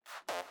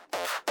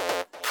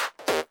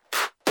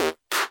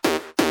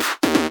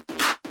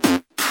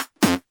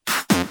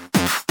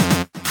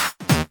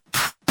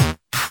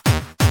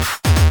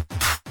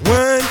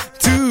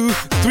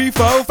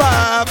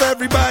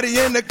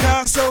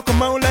o'clock, so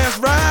come on, let's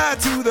ride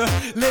to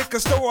the liquor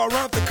store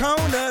around the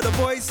corner. The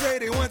boys say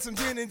they want some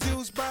gin and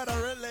juice, but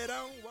I really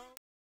don't want.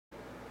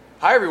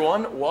 Hi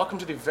everyone, welcome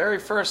to the very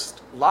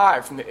first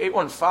live from the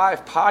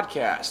 815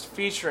 podcast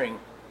featuring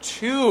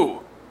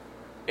two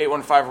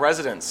 815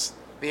 residents.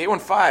 The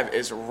 815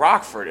 is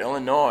Rockford,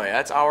 Illinois.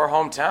 That's our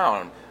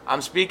hometown.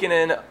 I'm speaking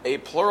in a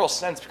plural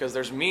sense because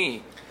there's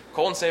me,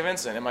 Colton St.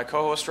 Vincent, and my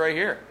co-host right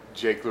here.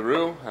 Jake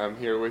LaRue, I'm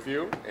here with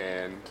you,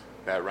 and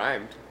that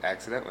rhymed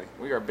accidentally.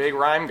 We are big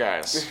rhyme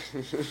guys.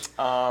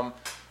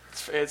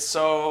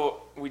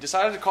 So we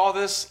decided to call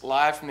this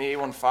Live from the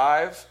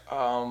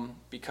 815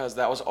 because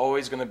that was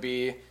always going to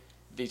be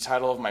the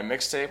title of my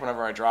mixtape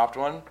whenever I dropped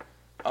one.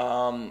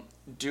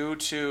 Due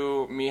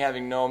to me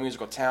having no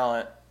musical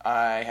talent,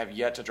 I have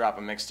yet to drop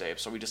a mixtape,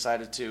 so we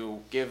decided to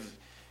give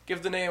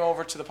the name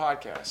over to the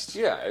podcast.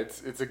 Yeah,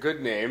 it's a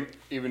good name,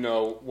 even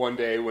though one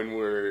day when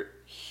we're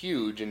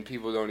huge and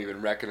people don't even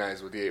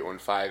recognize what the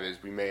 815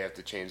 is, we may have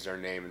to change our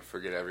name and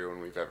forget everyone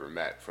we've ever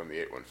met from the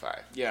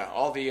 815. Yeah,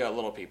 all the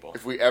little people.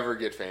 If we ever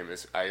get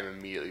famous, I am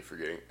immediately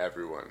forgetting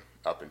everyone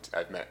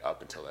I've met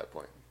up until that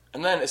point.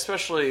 And then,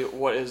 especially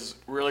what is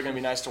really going to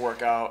be nice to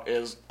work out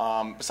is,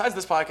 besides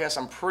this podcast,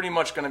 I'm pretty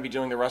much going to be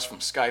doing the rest from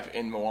Skype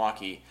in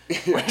Milwaukee,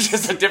 which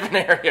is a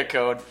different area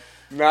code.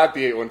 Not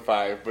the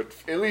 815, but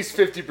at least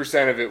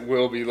 50% of it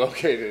will be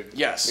located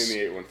Yes. in the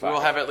 815.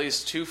 We'll have at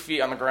least 2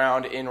 feet on the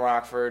ground in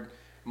Rockford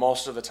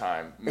most of the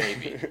time,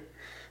 maybe.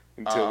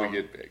 Until we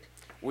get big.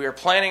 We are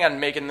planning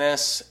on making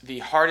this the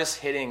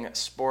hardest-hitting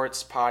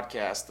sports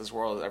podcast this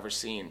world has ever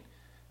seen.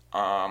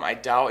 I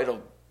doubt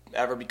it'll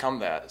ever become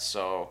that,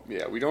 so...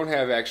 Yeah, we don't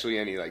have actually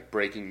any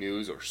breaking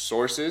news or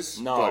sources,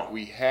 No. But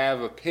we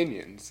have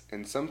opinions,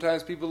 and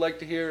sometimes people like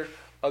to hear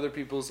other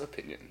people's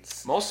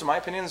opinions. Most of my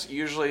opinions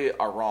usually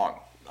are wrong.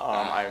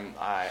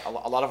 A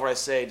lot of what I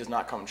say does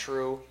not come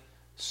true,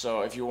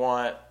 so if you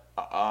want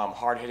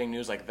hard-hitting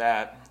news like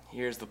that,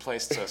 here's the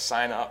place to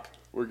sign up.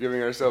 We're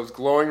giving ourselves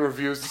glowing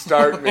reviews to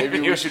start. Maybe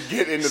we should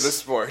get into the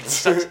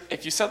sports.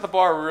 If you set the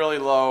bar really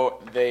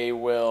low, they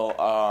will...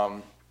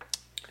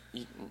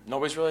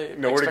 nobody's really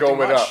Nowhere to expecting go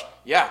but much.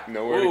 up. Yeah.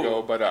 Nowhere to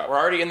go but up. We're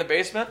already in the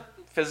basement,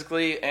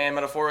 physically and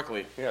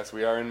metaphorically. Yes,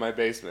 we are in my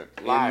basement.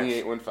 Live. In the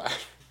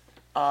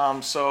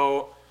 815.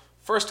 So,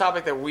 first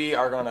topic that we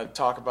are going to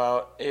talk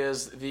about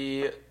is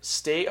the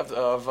state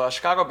of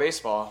Chicago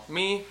baseball.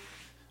 Me,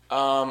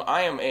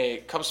 I am a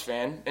Cubs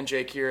fan, and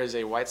Jake here is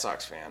a White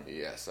Sox fan.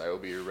 Yes, I will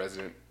be your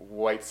resident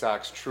White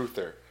Sox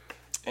truther.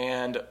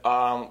 And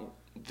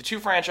the two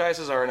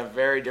franchises are in a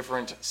very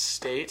different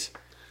state.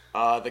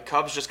 The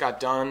Cubs just got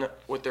done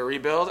with their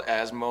rebuild,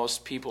 as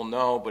most people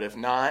know, but if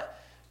not,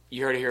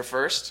 you heard it here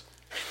first.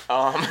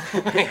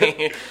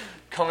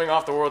 Coming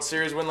off the World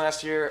Series win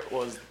last year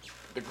was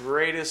the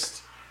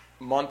greatest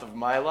month of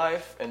my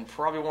life and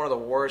probably one of the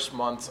worst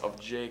months of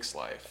Jake's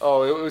life.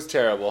 Oh, it was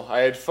terrible. I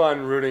had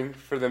fun rooting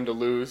for them to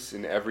lose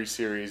in every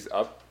series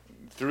up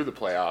through the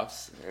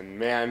playoffs, and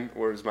man,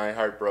 was my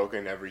heart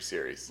broken every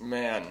series.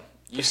 Man,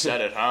 you said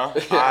it, huh?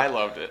 I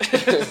loved it.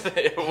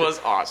 It was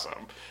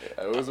awesome.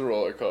 Yeah, it was a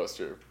roller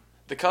coaster.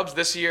 The Cubs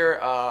this year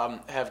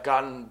have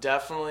gotten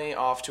definitely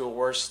off to a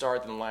worse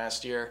start than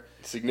last year.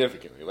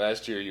 Significantly.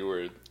 Last year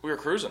We were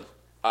cruising.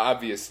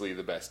 obviously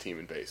the best team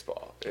in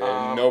baseball.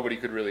 And nobody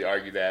could really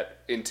argue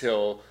that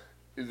until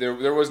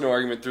there was no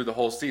argument through the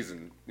whole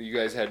season. You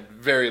guys had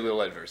very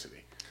little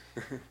adversity.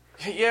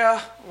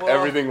 Yeah. Well,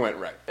 Everything went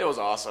right. It was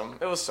awesome.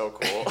 It was so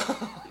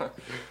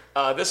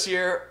cool. This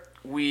year,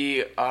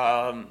 we've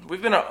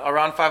been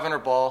around 500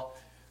 ball.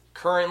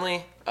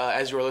 Currently,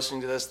 as you are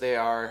listening to this, they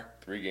are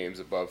 3 games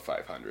above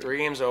 500. 3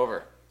 games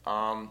over.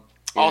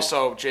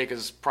 Also, Jake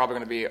is probably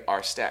going to be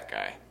our stat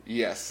guy.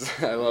 Yes,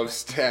 I love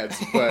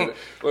stats, but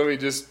let me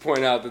just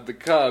point out that the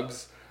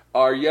Cubs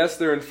are, yes,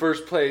 they're in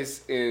first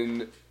place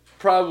in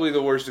probably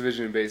the worst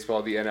division in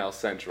baseball, the NL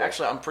Central.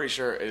 Actually, I'm pretty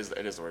sure it is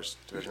the worst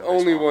division. The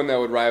only one that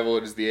would rival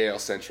it is the AL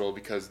Central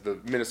because the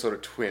Minnesota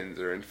Twins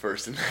are in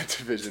first in that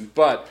division.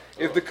 But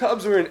if the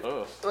Cubs were in,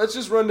 let's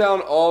just run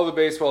down all the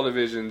baseball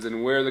divisions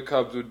and where the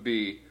Cubs would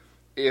be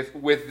if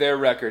with their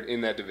record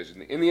in that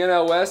division. In the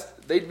NL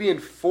West, they'd be in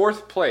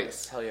 4th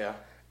place. Hell yeah.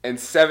 And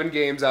 7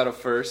 games out of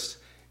first.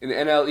 In the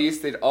NL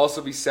East, they'd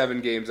also be 7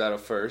 games out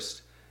of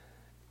first.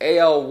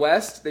 AL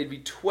West, they'd be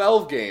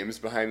 12 games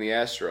behind the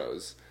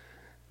Astros.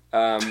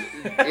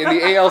 In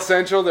the AL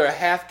Central, they're a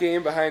half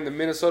game behind the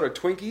Minnesota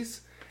Twinkies.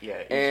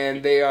 Yeah.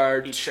 And they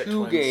are each shit 2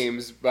 Twins.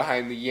 games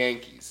behind the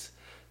Yankees.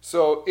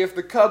 So if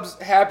the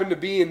Cubs happen to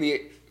be in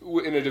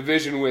a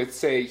division with,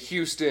 say,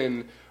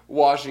 Houston,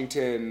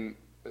 Washington,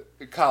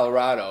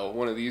 Colorado,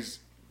 one of these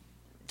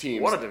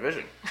teams. What a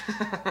division.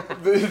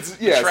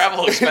 Yes.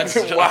 Travel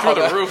expenses Wow,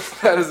 through the roof.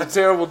 That is a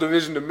terrible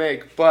division to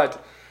make,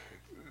 but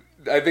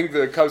I think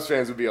the Cubs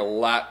fans would be a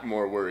lot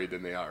more worried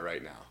than they are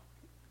right now.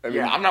 I mean,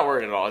 Yeah, I'm not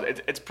worried at all.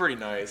 It's pretty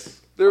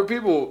nice. there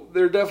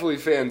are definitely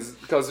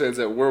Cubs fans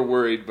that were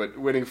worried, but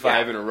winning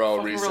 5 in a row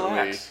fucking recently,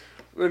 relax.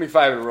 winning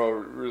 5 in a row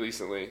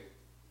recently,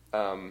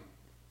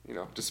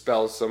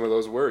 dispels some of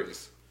those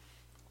worries.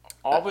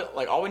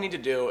 All we need to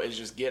do is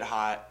just get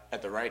hot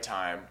at the right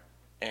time,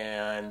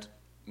 and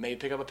maybe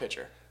pick up a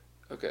pitcher.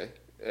 Okay.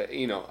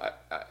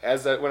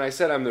 When I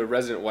said I'm the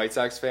resident White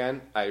Sox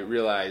fan, I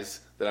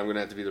realize that I'm going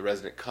to have to be the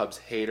resident Cubs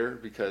hater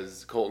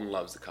because Colton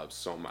loves the Cubs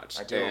so much.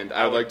 I do. And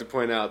I would like to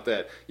point out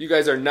that you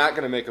guys are not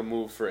going to make a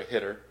move for a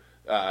hitter.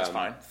 That's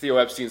fine. Theo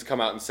Epstein's come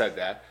out and said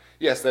that.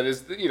 Yes, that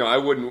is, I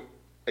wouldn't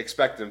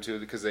expect them to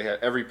because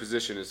every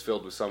position is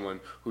filled with someone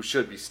who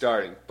should be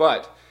starting.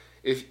 But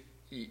if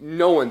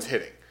no one's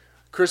hitting,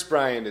 Chris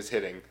Bryant is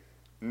hitting,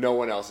 no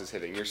one else is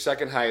hitting. Your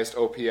second highest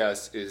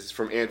OPS is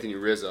from Anthony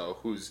Rizzo,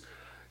 who's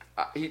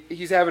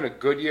he's having a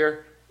good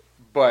year,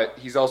 but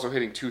he's also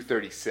hitting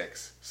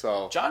 236.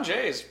 So John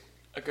Jay's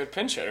a good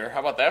pinch hitter. How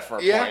about that for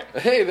a yeah,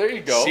 point? hey, there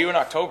you go. See you in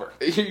October.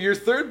 Your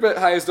third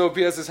highest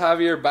OPS is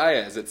Javier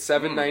Baez at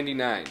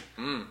 799.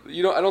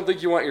 I don't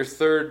think you want your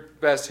third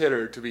best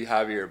hitter to be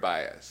Javier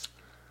Baez.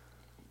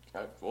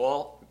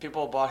 Well,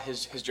 people bought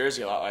his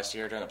jersey a lot last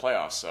year during the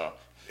playoffs, so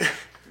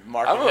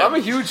I'm a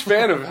huge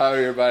fan of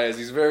Javier Baez.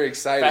 He's very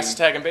exciting. Fastest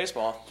tag in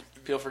baseball.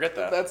 People forget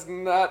that. That's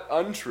not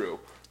untrue,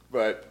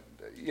 but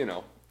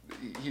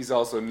he's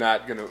also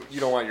not gonna. You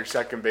don't want your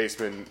second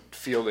baseman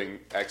fielding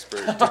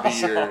expert to be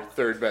your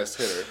third best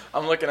hitter.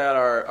 I'm looking at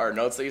our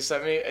notes that you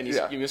sent me, and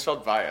you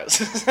misspelled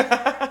Baez.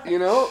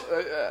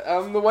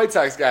 I'm the White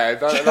Sox guy. I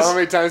thought, how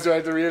many times do I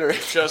have to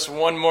reiterate? Just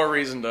one more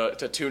reason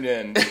to tune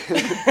in.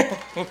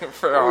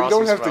 For our we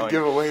don't have spelling. to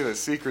give away the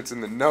secrets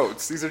in the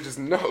notes. These are just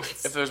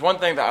notes. If there's one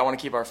thing that I want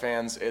to keep our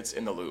fans, it's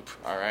in the loop.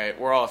 All right,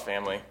 we're all a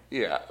family.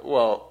 Yeah.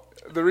 Well,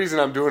 the reason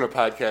I'm doing a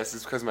podcast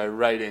is because my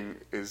writing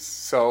is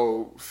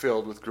so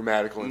filled with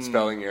grammatical and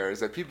spelling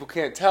errors that people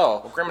can't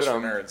tell grammar's for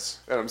nerds.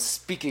 that I'm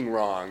speaking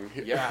wrong.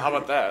 Yeah, how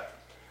about that?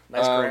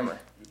 Nice grammar.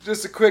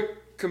 Just a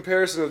quick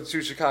comparison of the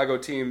two Chicago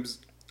teams.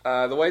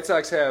 The White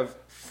Sox have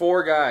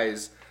 4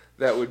 guys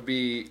that would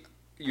be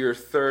your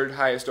third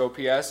highest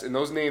OPS, and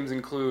those names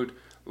include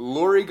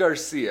Leury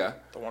Garcia,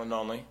 The one and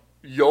only.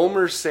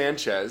 Yolmer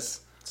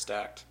Sanchez,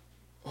 Stacked.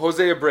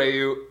 Jose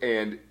Abreu,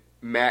 and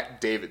Matt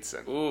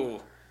Davidson.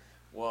 Ooh.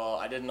 Well,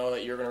 I didn't know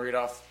that you were going to read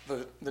off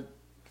the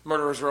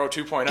Murderer's Row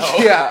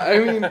 2.0. Yeah, I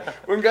mean,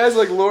 when guys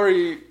like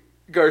Leury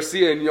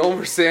Garcia and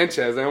Yolmer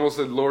Sanchez, I almost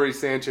said Leury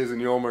Sanchez and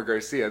Yolmer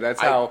Garcia.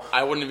 That's how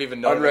I wouldn't have even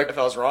known if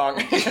I was wrong.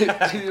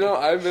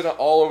 I've been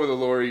all over the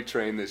Leury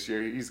train this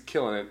year. He's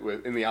killing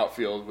it in the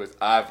outfield with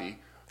Avi.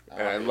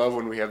 And I love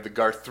when we have the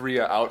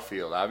Garthria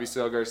outfield.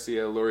 Avisail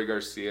Garcia, Leury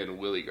Garcia, and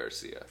Willie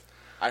Garcia.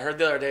 I heard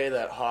the other day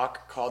that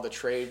Hawk called the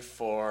trade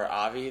for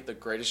Avi the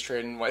greatest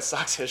trade in White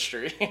Sox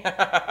history.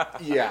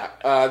 Yeah,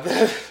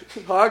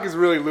 Hawk is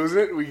really losing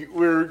it.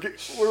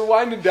 We're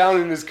winding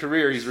down in his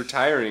career. He's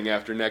retiring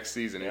after next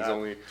season. He's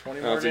only 20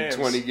 more games.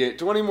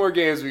 20 more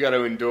games we got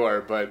to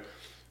endure, but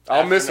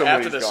I'll miss him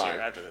when he's gone.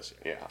 After this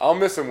year. Yeah, I'll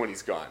miss him when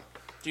he's gone.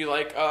 Do you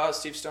like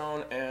Steve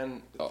Stone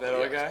and that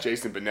other guy?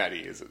 Jason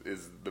Benetti is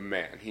the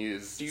man. He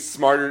is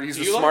smarter. He's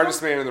the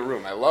smartest man in the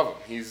room. I love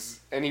him.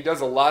 He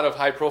does a lot of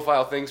high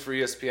profile things for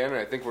ESPN, and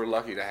I think we're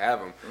lucky to have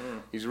him.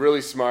 He's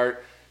really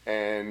smart,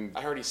 and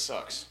I heard he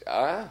sucks.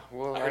 I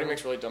heard he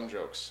makes really dumb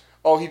jokes.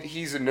 Oh,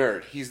 he's a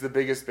nerd. He's the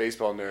biggest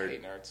baseball nerd. I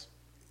hate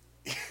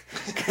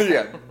nerds.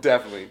 Yeah,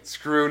 definitely.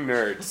 Screw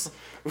nerds.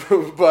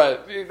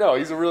 But no,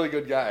 he's a really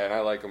good guy, and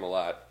I like him a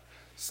lot.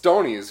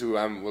 Stoney is who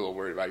I'm a little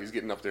worried about. He's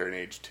getting up there in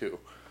age too.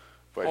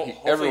 But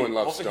everyone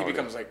loves Stoney. Hopefully he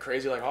becomes like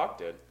crazy like Hawk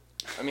did.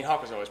 I mean,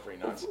 Hawk was always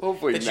pretty nuts.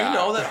 Hopefully Did you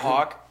know that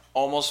Hawk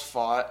almost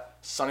fought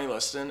Sonny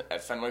Liston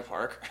at Fenway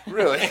Park?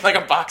 Really? Like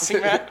a boxing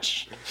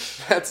match?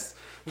 That's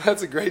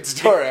a great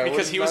story.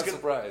 Because he was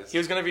surprised. He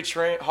was going to be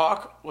trained.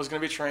 Hawk was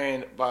going to be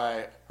trained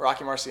by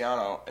Rocky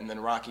Marciano, and then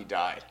Rocky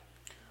died.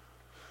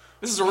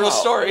 This is a real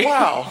story.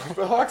 Wow,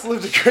 the Hawks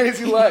lived a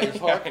crazy life.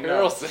 Hawk I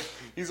know. Harrelson.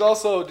 He's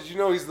also. Did you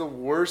know he's the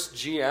worst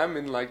GM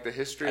in like the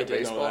history of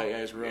baseball? I did know that.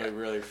 Yeah,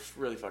 he's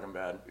really fucking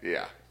bad.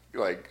 Yeah,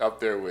 like up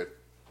there with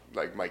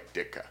like Mike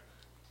Ditka,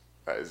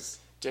 as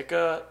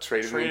Ditka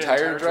traded an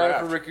entire draft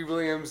for Ricky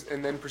Williams,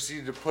 and then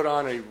proceeded to put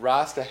on a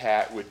Rasta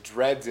hat with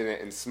dreads in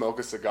it and smoke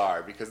a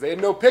cigar because they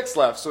had no picks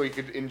left, so he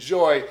could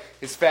enjoy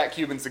his fat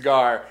Cuban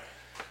cigar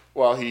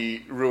while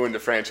he ruined the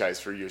franchise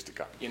for years to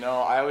come. You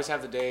know, I always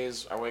have the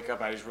days I wake up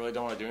and I just really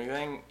don't want to do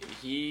anything.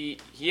 He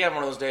had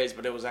one of those days,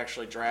 but it was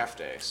actually draft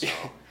day, so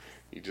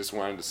he just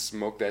wanted to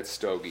smoke that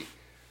stogie.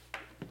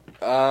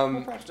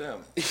 Well, props to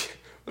him.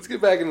 Let's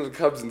get back into the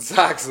Cubs and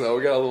Sox, though.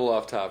 We got a little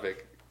off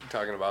topic,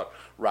 talking about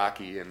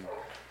Rocky and.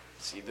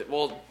 See,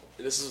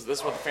 this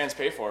is what the fans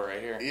pay for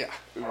right here. Yeah,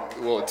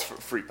 well, it's a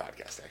free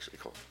podcast, actually,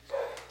 Cole.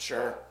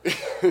 Sure.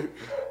 If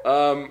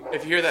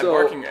you hear that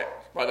barking,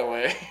 by the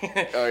way,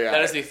 oh yeah,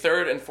 that is the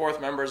third and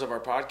fourth members of our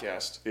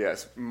podcast.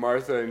 Yes,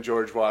 Martha and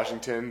George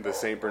Washington, the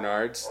Saint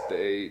Bernards.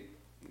 They,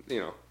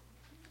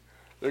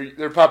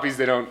 they're puppies.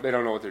 They don't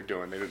know what they're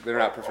doing. They're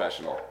not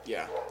professional.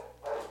 Yeah.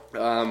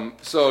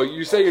 So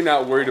you say you're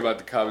not worried about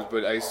the Cubs,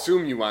 but I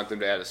assume you want them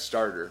to add a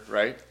starter,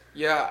 right?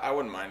 Yeah, I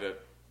wouldn't mind it.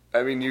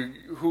 I mean,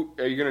 who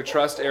are you going to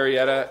trust?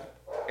 Arrieta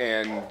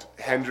and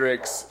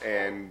Hendricks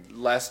and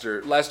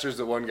Lester. Lester's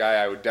the one guy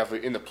I would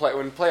definitely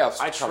when playoffs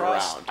come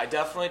around. I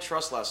definitely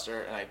trust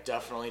Lester, and I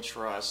definitely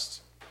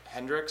trust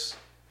Hendricks.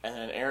 And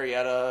then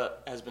Arrieta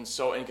has been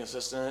so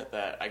inconsistent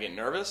that I get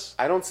nervous.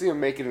 I don't see him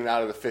making it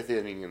out of the 5th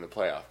inning in the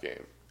playoff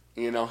game.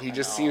 He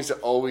just seems to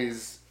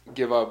always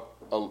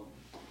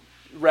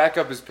rack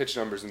up his pitch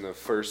numbers in the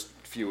first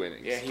few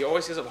innings. Yeah, he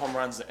always gives up home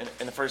runs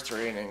in the first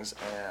 3 innings,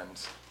 and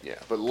yeah,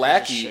 but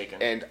Lackey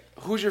and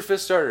who's your 5th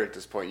starter at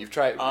this point? You've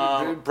tried.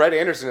 Brett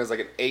Anderson has like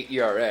an 8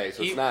 ERA,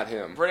 so it's not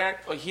him.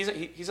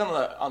 He's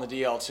on the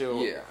DL too.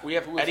 Yeah, we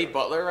have Eddie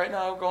Butler right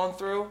now going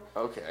through.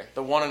 Okay,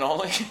 the one and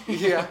only.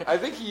 Yeah, I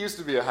think he used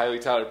to be a highly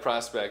touted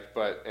prospect,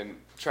 and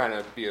trying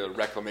to be a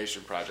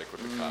reclamation project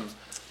with the Cubs.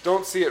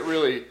 Don't see it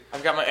really.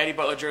 I've got my Eddie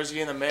Butler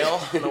jersey in the mail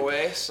on the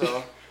way,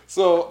 so.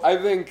 So I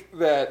think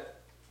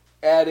that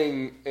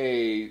adding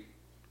a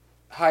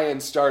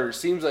high-end starter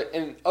seems like,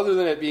 and other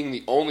than it being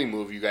the only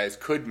move you guys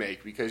could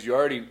make because you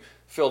already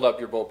filled up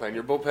your bullpen.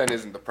 Your bullpen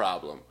isn't the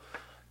problem.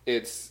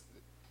 It's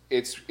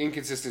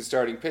inconsistent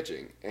starting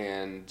pitching,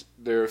 and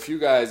there are a few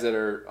guys that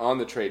are on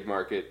the trade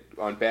market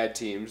on bad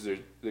teams.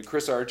 The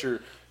Chris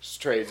Archer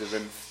trades have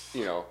been,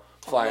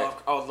 flying.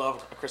 I would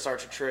love a Chris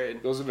Archer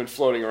trade. Those have been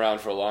floating around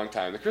for a long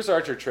time. The Chris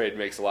Archer trade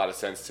makes a lot of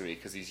sense to me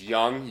because he's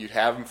young. You'd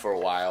have him for a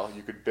while.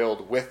 You could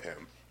build with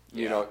him.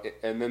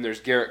 And then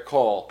there's Garrett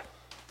Cole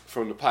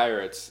from the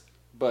Pirates,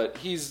 but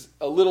he's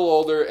a little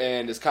older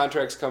and his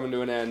contract's coming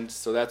to an end,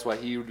 so that's why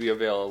he would be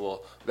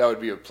available. That would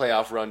be a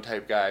playoff run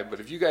type guy. But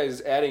if you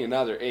guys adding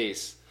another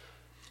ace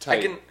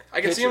type,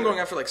 I can see him going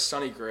after like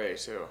Sonny Gray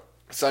too.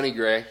 Sonny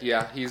Gray,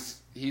 yeah,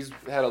 he's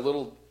had a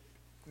little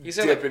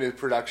dip in his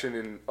production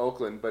in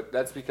Oakland, but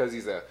that's because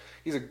he's a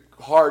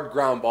hard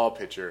ground ball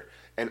pitcher,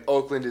 and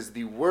Oakland is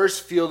the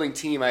worst fielding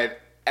team I've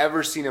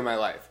ever seen in my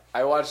life.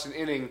 I watched an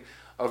inning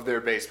of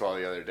their baseball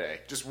the other day.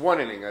 Just one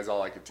inning is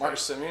all I could take.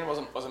 Marcus Semien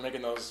wasn't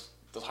making those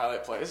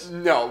highlight plays?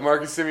 No,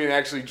 Marcus Semien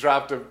actually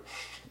dropped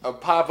a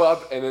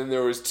pop-up, and then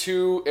there was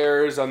 2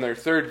 errors on their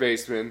third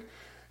baseman,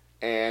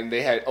 and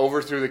they had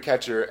overthrew the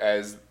catcher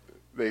as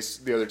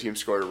the other team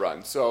scored a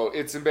run. So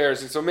it's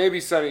embarrassing. So maybe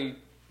Sonny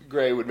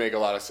Gray would make a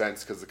lot of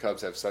sense because the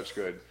Cubs have such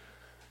good,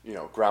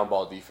 ground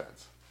ball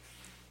defense.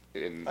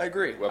 I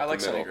agree. I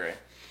like Sonny Gray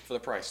for the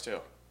price, too.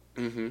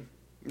 Mm-hmm.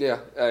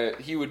 Yeah,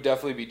 he would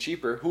definitely be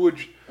cheaper.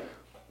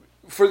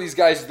 For these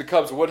guys, the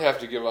Cubs would have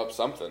to give up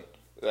something.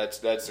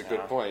 That's a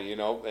good point,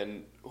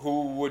 And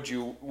who would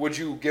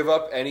you give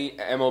up any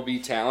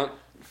MLB talent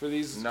for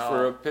these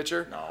for a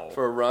pitcher? No.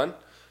 For a run?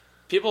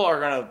 People are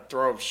gonna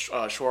throw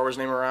Schwarber's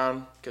name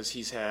around because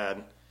he's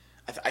had.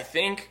 I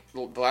think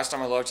the last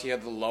time I looked, he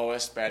had the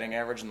lowest batting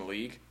average in the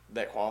league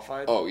that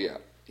qualified. Oh yeah,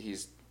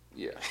 he's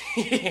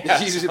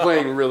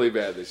playing really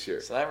bad this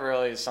year. So that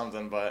really is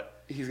something, but.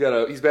 He's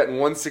batting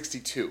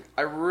 162.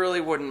 I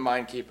really wouldn't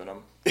mind keeping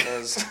him.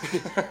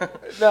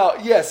 Now,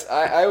 yes,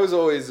 I was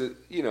always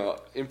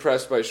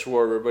impressed by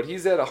Schwarber, but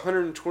he's at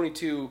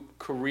 122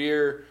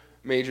 career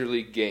major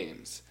league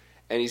games,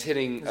 and he's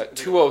hitting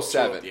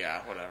 207. Yeah,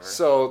 whatever.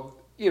 So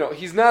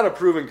he's not a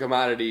proven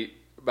commodity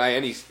by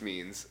any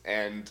means,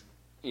 and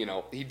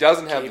he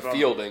doesn't have the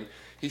fielding.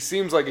 He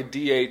seems like a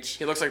DH.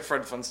 He looks like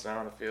Fred Flintstone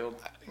on the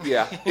field.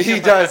 Yeah,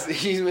 he does.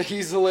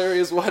 He's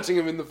hilarious watching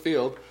him in the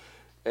field,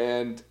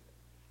 and.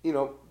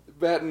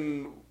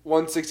 Batting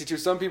 162.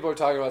 Some people are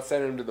talking about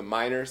sending him to the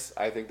minors.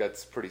 I think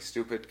that's pretty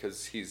stupid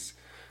because he's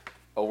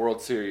a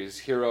World Series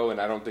hero, and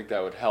I don't think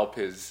that would help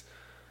his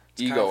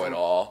ego at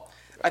all.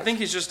 I think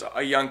he's just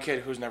a young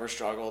kid who's never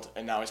struggled,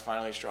 and now he's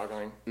finally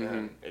struggling,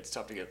 and it's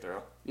tough to get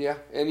through. Yeah,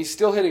 and he's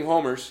still hitting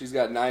homers. He's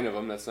got 9 of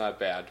them. That's not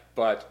bad.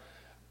 But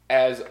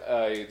as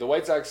the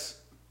White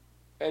Sox,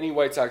 any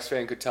White Sox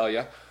fan could tell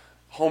you,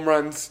 home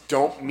runs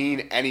don't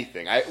mean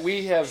anything.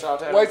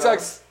 White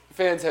Sox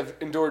fans have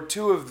endured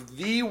 2 of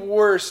the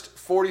worst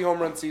 40 home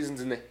run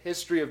seasons in the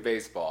history of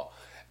baseball.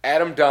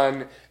 Adam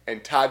Dunn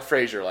and Todd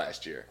Frazier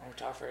last year. Oh,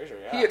 Todd Frazier,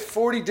 yeah. He hit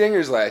 40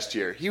 dingers last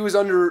year. He was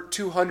under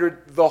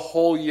 200 the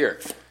whole year.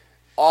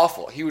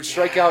 Awful. He would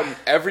strike out in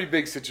every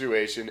big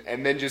situation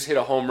and then just hit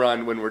a home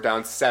run when we're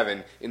down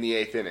 7 in the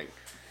 8th inning.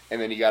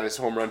 And then he got his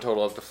home run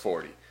total up to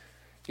 40.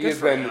 He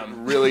has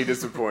been really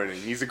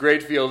disappointing. He's a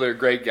great fielder,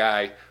 great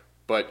guy.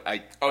 But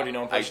do you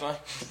know him personally?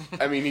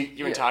 I mean,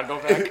 you and Todd go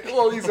back.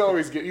 Well, he's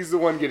the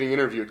one getting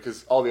interviewed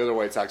because all the other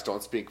White Sox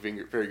don't speak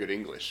very good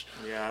English.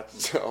 Yeah.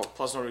 So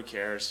plus, nobody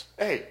cares.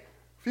 Hey,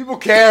 people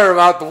care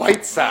about the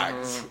White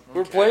Sox.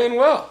 We're playing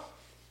well,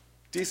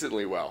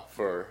 decently well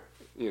for.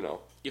 You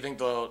think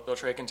they'll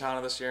trade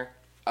Quintana this year?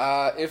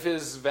 If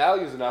his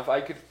value's enough,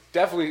 I could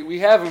definitely. We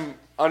have him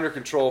under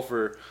control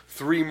for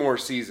 3 more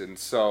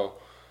seasons, so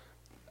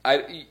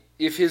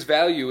if his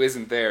value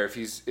isn't there, if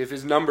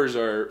his numbers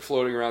are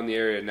floating around the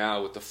area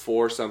now with the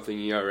 4-something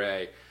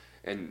ERA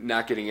and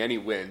not getting any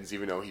wins,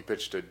 even though he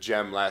pitched a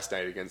gem last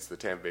night against the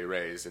Tampa Bay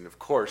Rays, and of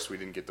course we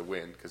didn't get the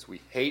win because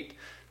we hate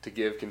to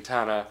give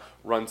Quintana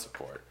run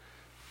support.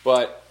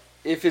 But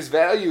if his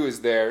value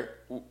is there,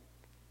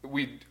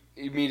 we'd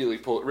immediately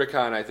pull. Rick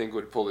Hahn, I think,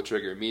 would pull the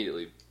trigger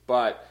immediately.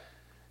 But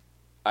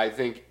I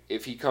think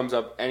if he comes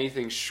up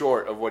anything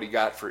short of what he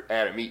got for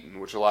Adam Eaton,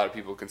 which a lot of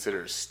people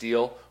consider a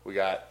steal, we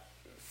got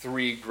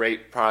 3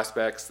 great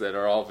prospects that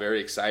are all very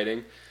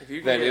exciting,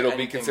 then it'll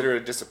be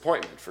considered a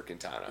disappointment for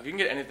Quintana. If you can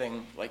get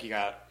anything like you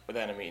got with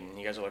Enemeten,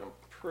 you guys are looking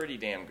pretty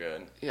damn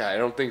good. Yeah, I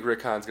don't think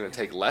Rick Hahn's going to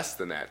take less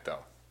than that though.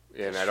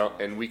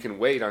 And we can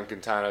wait on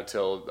Quintana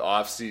till the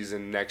off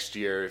season next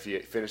year if he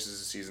finishes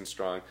the season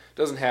strong. It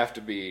doesn't have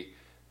to be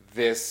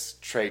this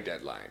trade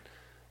deadline.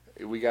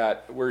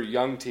 We're a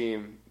young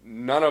team.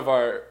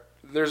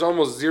 There's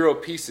almost 0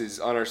 pieces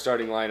on our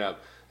starting lineup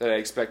that I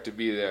expect to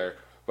be there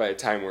by the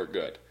time we're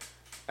good.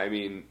 I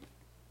mean,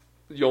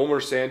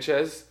 Yolmer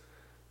Sanchez,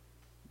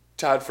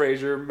 Todd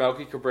Frazier,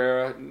 Melky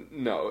Cabrera,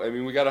 no. I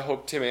mean, we got to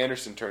hope Tim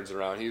Anderson turns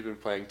around. He's been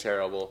playing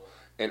terrible.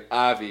 And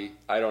Avi,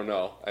 I don't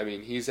know. I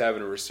mean, he's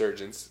having a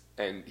resurgence,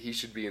 and he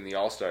should be in the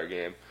All-Star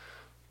game.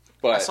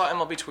 But I saw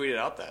MLB tweeted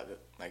out that,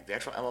 like the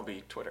actual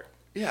MLB Twitter.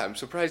 Yeah, I'm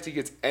surprised he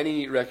gets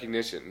any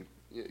recognition,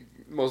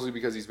 mostly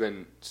because he's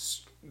been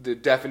the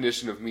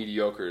definition of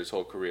mediocre his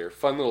whole career.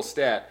 Fun little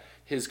stat,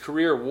 his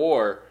career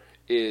WAR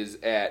is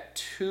at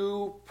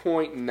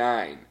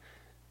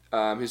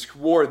 2.9. His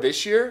WAR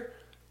this year,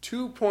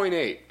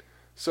 2.8.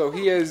 So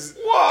he has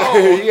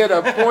he had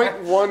a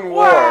 0.1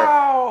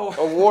 WAR,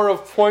 a WAR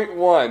of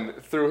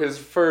 0.1 through his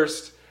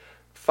first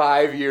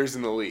 5 years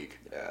in the league.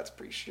 Yeah, that's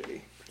pretty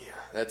shitty. Yeah,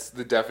 that's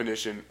the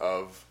definition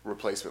of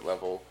replacement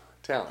level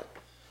talent.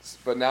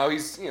 But now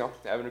he's,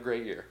 having a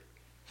great year.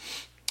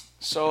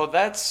 So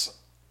that's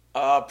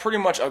pretty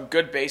much a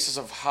good basis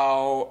of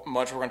how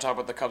much we're going to talk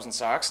about the Cubs and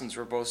Sox, since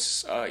we're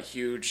both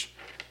huge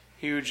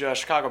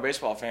Chicago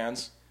baseball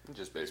fans.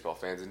 Just baseball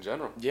fans in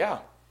general. Yeah,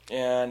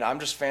 and I'm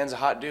just fans of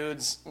hot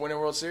dudes winning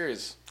World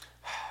Series.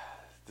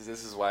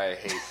 This is why I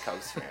hate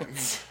Cubs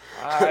fans.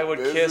 I would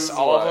kiss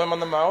all of them on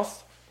the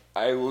mouth.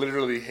 I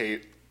literally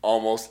hate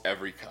almost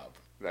every Cub.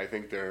 I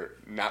think they're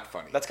not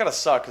funny. That's gotta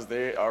suck because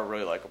they are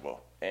really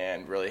likable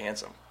and really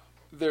handsome.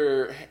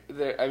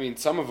 I mean,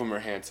 some of them are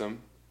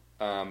handsome.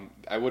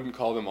 I wouldn't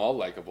call them all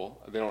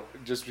likable. They don't,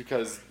 just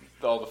because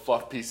all the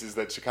fluff pieces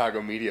that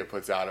Chicago media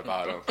puts out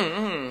about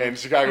them. And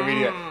Chicago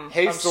media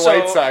hates the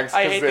White Sox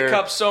I hate because the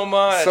Cubs so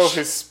much. so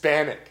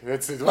Hispanic.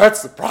 That's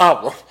the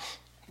problem.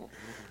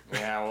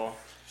 Yeah,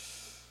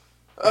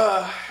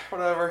 well,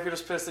 whatever. You're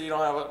just pissed that you don't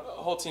have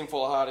a whole team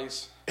full of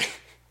hotties.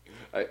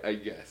 I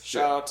guess.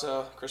 Shout out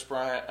to Chris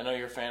Bryant. I know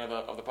you're a fan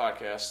of the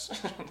podcast.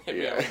 Hit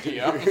me up with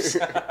DMs.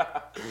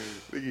 I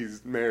think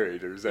he's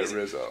married, or is that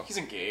Rizzo? He's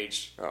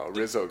engaged. Oh,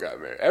 Rizzo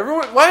got married.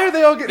 Why are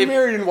they all getting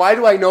married, and why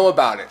do I know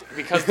about it?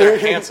 Because they're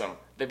handsome.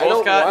 They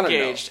both got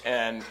engaged,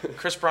 and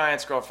Chris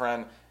Bryant's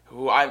girlfriend,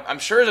 who I'm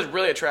sure is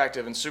really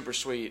attractive and super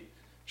sweet,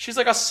 she's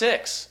like a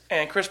 6,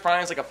 and Chris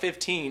Bryant's like a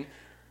 15.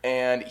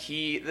 And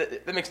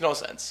that makes no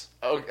sense.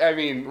 Oh, I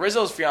mean,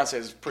 Rizzo's fiance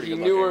is pretty good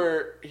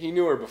looking. He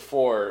knew her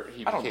before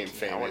he became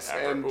famous.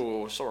 And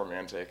ooh, so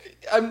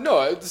romantic. I'm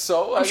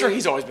sure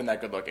he's always been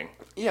that good looking.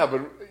 Yeah, but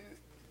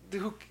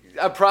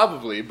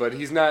probably, but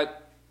he's not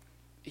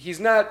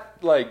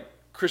like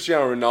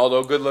Cristiano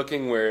Ronaldo good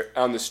looking, where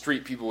on the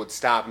street people would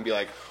stop and be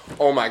like,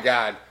 "Oh my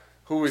God,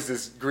 who is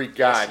this Greek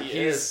god?"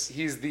 Yes,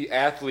 he's the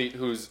athlete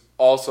who's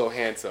also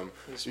handsome,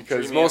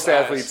 because most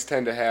athletes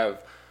tend to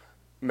have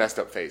messed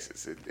up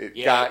faces.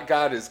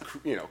 God is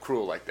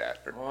cruel like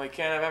that. Well, he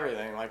can't have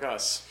everything like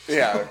us.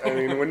 Yeah, I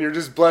mean, when you're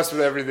just blessed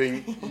with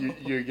everything,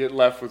 you get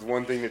left with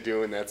one thing to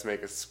do, and that's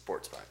make a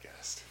sports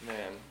podcast.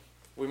 Man,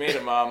 we made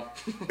it, Mom.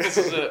 This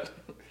is it.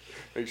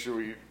 Make sure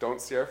we don't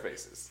see our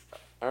faces.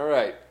 All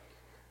right.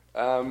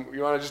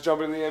 You want to just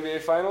jump into the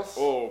NBA Finals?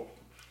 Oh,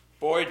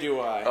 boy, do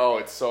I. Oh,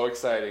 it's so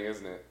exciting,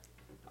 isn't it?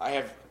 I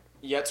have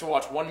yet to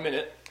watch 1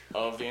 minute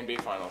of the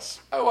NBA Finals.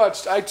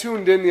 I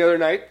tuned in the other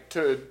night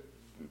to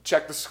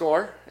check the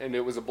score, and it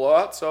was a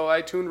blowout, so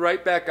I tuned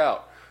right back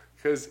out,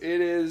 because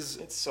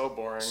it's so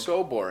boring.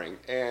 So boring,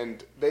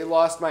 and they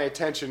lost my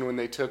attention when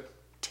they took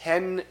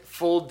 10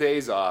 full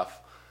days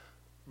off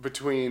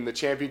between the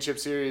championship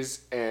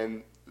series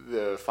and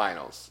the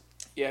finals.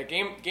 Yeah,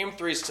 game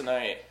 3's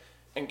tonight,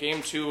 and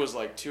game 2 was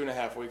like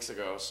 2.5 weeks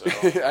ago, so...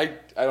 I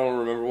don't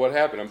remember what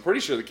happened. I'm pretty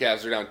sure the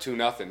Cavs are down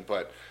 2-0,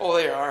 but... Oh,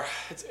 they are.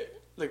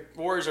 The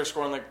Warriors are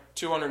scoring like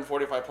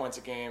 245 points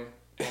a game,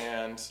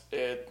 and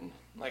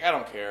I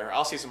don't care.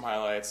 I'll see some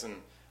highlights, and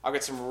I'll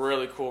get some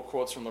really cool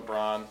quotes from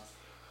LeBron.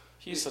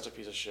 He's such a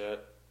piece of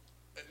shit.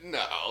 No,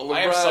 LeBron,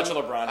 I am such a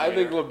LeBron hater. I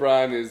think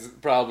LeBron is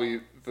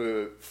probably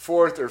the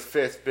 4th or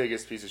 5th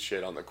biggest piece of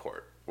shit on the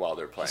court while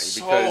they're playing.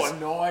 So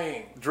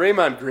annoying.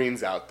 Draymond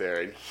Green's out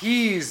there, and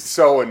he's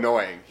so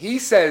annoying. He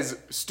says,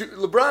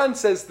 LeBron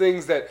says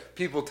things that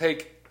people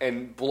take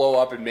and blow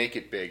up and make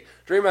it big.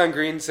 Draymond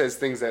Green says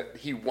things that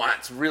he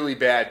wants really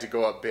bad to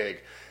go up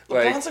big.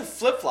 LeBron's a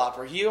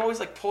flip-flopper. He always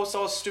posts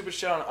all this stupid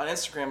shit on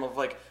Instagram of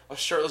a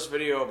shirtless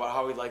video about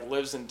how he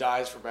lives and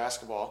dies for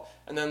basketball,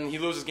 and then he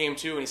loses game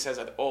 2 and he says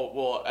that, oh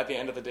well, at the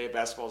end of the day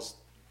basketball's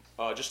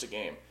just a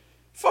game.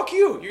 Fuck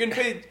you! You're getting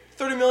paid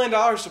 $30 million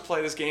to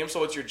play this game,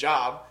 so it's your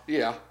job.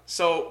 Yeah.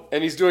 So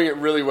and he's doing it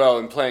really well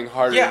and playing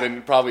harder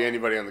than probably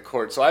anybody on the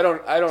court. So I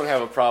don't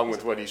have a problem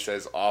with what he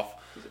says off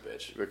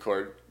the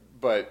court.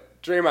 But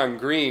Draymond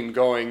Green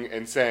going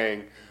and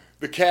saying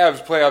the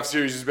Cavs playoff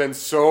series has been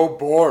so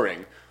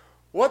boring.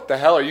 What the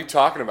hell are you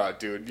talking about,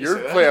 dude? Your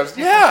say that? playoffs.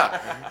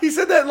 Yeah. He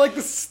said that in like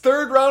the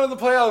third round of the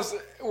playoffs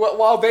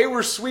while they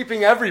were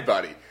sweeping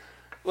everybody.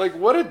 Like,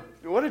 what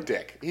a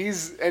dick.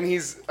 He's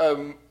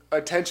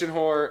attention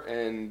whore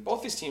and...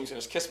 Both these teams can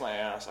just kiss my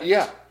ass.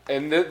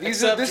 And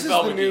this is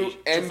the new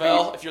NBA...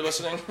 JaVale, if you're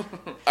listening.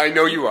 I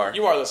know you are.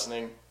 You are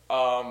listening.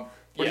 What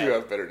do you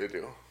have better to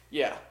do?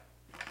 Yeah.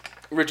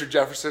 Richard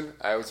Jefferson,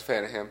 I was a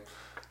fan of him.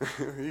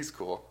 He's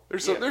cool.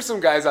 There's some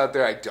guys out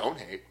there I don't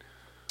hate.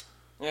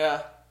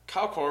 Yeah.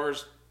 Kyle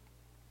Korver's,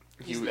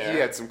 He there.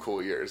 had some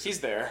cool years.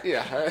 He's there.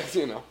 Yeah,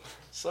 you know.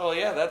 So,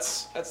 yeah,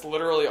 that's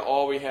literally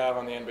all we have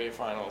on the NBA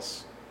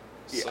Finals.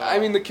 Yeah, So, I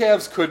mean, the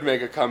Cavs could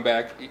make a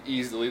comeback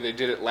easily. They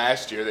did it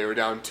last year. They were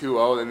down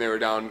 2-0, then they were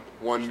down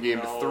 1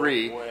 game to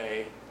 3. No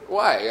way.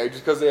 Why?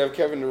 Just because they have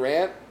Kevin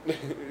Durant?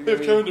 They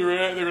have Kevin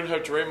Durant, they're going to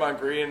have Draymond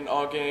Green in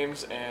all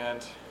games,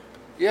 and...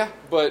 Yeah,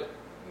 but,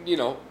 you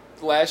know,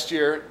 last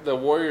year the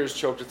Warriors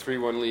choked a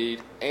 3-1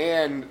 lead,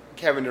 and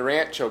Kevin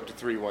Durant choked a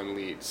 3-1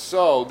 lead.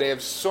 So they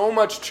have so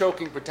much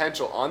choking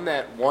potential on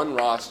that one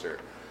roster.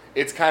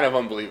 It's kind of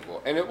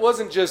unbelievable. And it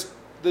wasn't just...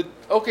 The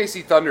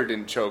OKC Thunder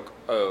didn't choke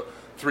a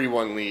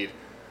 3-1 lead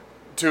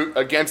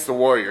against the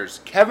Warriors.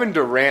 Kevin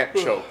Durant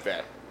choked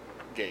that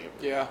game.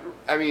 Yeah.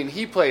 I mean,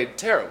 he played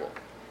terrible.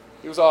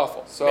 He was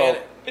awful. So Man,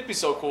 it'd be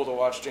so cool to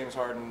watch James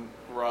Harden,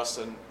 Russ,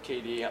 and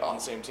KD on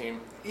the same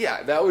team.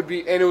 yeah, that would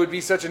be, and it would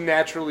be such a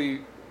natural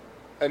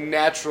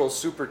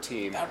super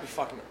team, That would be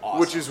fucking awesome.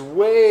 which is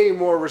way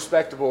more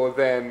respectable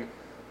than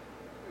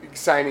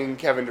signing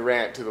Kevin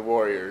Durant to the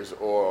Warriors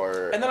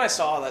or. And then I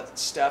saw that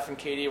Steph and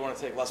KD want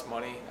to take less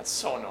money. That's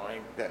so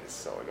annoying. That is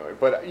so annoying.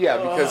 But yeah,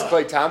 because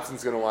Klay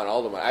Thompson's going to want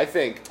all the money. I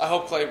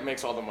hope Clay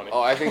makes all the money.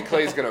 I think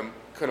Klay's going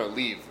to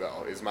leave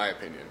though. Is my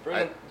opinion.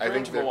 Bring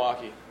him to that-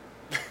 Milwaukee.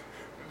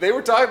 They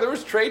were talking. There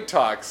was trade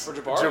talks For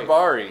Jabari.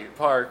 Jabari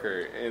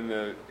Parker in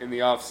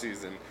the off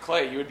season.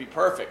 Clay, you would be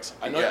perfect.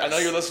 I know. Yes. I know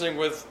you're listening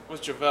with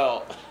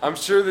JaVale. I'm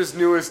sure this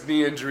newest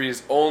knee injury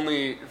is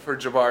only for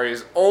Jabari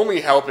is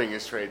only helping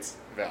his trade's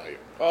value.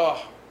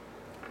 Oh,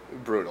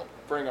 Brutal.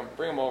 bring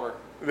him over.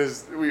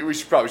 We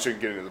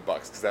shouldn't get into the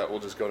Bucks because that will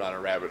just go down a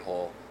rabbit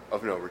hole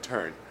of no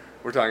return.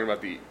 We're talking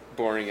about the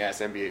boring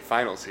ass NBA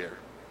Finals here.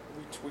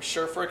 We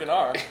sure freaking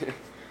are.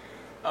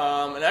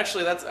 And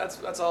actually,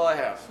 that's all I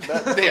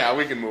have. Yeah,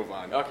 we can move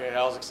on Okay,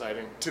 that was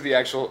exciting. to the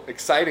actual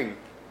exciting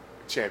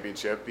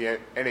championship, the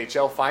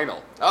NHL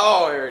Final.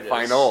 Oh, here it is.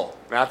 Final,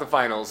 not the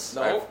finals.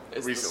 No, I've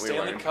it's the recently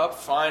Stanley learned. Cup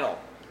Final.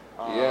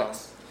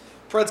 Yes.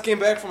 Preds came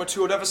back from a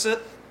 2-0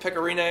 deficit.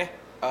 Pecorine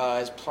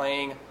is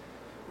playing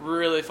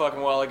really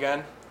fucking well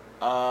again.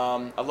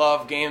 I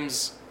love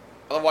games.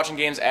 I love watching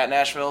games at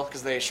Nashville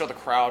because they show the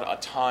crowd a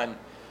ton.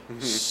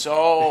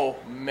 So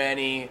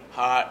many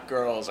hot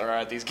girls are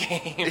at these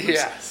games.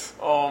 Yes.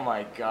 Oh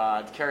my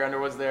God. Carrie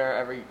Underwood's there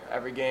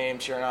every game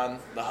cheering on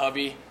the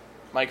hubby,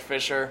 Mike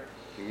Fisher.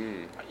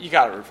 You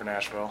gotta root for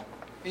Nashville.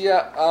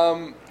 Yeah,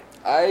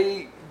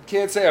 I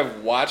can't say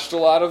I've watched a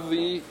lot of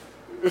the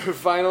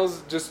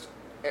finals,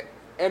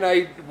 and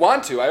I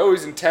want to. I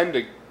always intend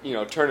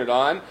to, turn it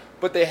on,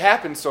 but they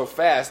happen so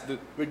fast that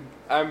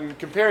I'm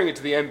comparing it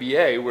to the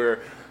NBA where,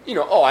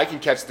 I can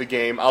catch the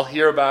game, I'll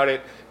hear about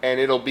it, and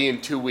it'll be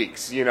in 2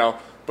 weeks,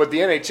 But the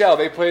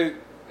NHL,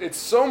 it's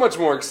so much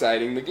more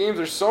exciting. The games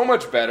are so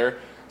much better.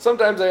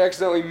 Sometimes I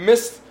accidentally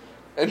miss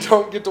and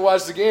don't get to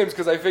watch the games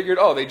because I figured,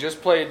 they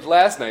just played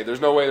last night. There's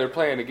no way they're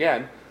playing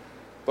again.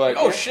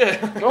 But Shit.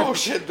 oh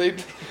shit!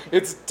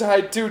 It's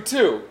tied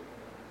 2-2.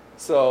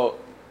 So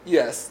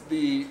yes,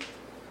 the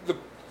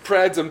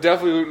Preds. I'm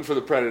definitely rooting for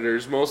the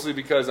Predators, mostly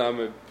because I'm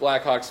a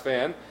Blackhawks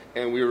fan,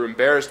 and we were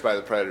embarrassed by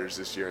the Predators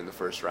this year in the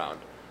first round.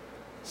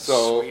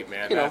 So Sweet,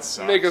 man, that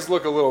sucks. make us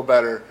look a little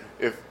better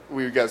if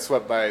we got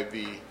swept by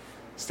the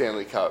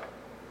Stanley Cup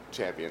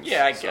champions.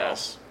 Yeah, I So,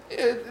 guess.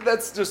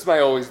 that's just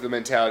always the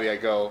mentality I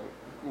go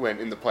when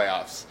in the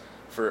playoffs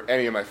for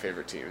any of my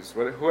favorite teams.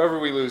 Whoever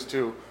we lose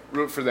to,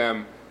 root for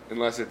them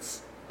unless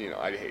it's,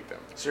 I hate them.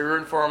 So you're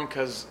rooting for them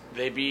because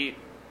they beat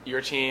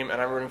your team,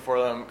 and I'm rooting for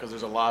them because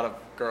there's a lot of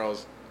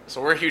girls.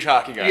 So we're huge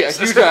hockey guys.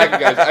 Yeah, huge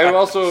hockey guys. I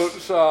also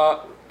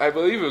saw, I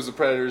believe it was the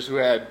Predators who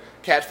had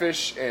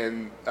catfish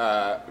and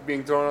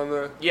being thrown on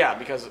the... Yeah,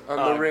 because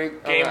On the ring,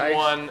 on game the ice.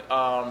 one,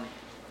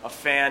 a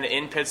fan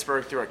in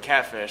Pittsburgh threw a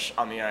catfish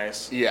on the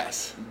ice.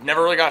 Yes.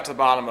 Never really got to the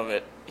bottom of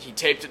it. He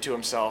taped it to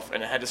himself,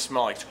 and it had to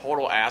smell like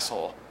total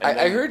asshole. And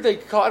I then- heard they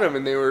caught him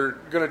and they were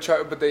going to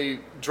charge, but they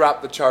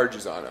dropped the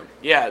charges on him.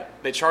 Yeah,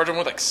 they charged him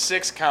with like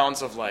 6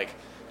 counts of like.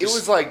 It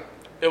was like...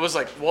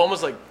 one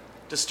was like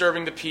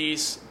disturbing the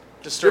peace,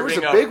 There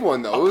disturbing was a big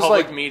one, though. a It was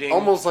public like meeting.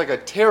 almost like a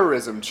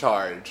terrorism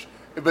charge.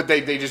 But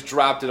they just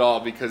dropped it all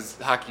because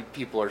hockey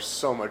people are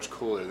so much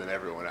cooler than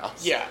everyone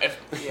else. Yeah,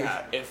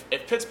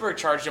 if Pittsburgh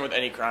charged him with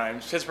any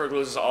crimes, Pittsburgh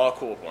loses all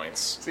cool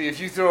points. See, if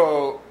you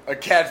throw a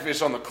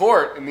catfish on the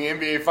court in the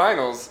NBA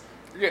Finals,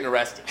 you're getting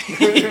arrested.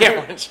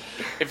 Yeah,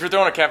 if you're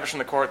throwing a catfish in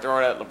the court, throw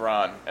it at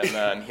LeBron, and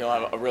then he'll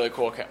have a really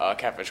cool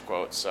catfish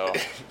quote. So,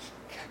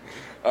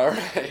 All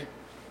right.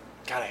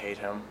 gotta hate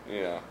him.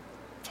 Yeah.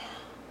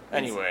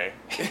 Anyway,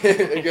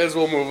 I guess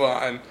we'll move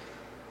on.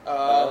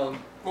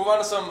 Move on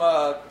to some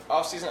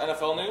off-season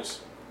NFL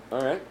news.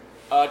 All right.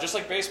 Just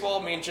like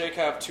baseball, me and Jake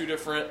have two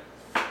different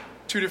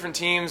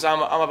teams.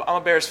 I'm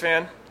a Bears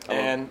fan,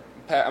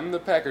 I'm the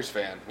Packers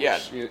fan. Yeah.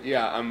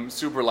 I'm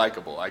super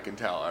likable. I can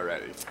tell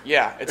already.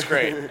 Yeah, it's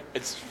great.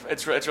 it's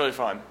really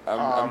fun.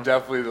 I'm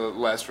definitely the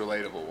less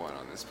relatable one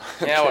on this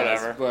podcast. Yeah,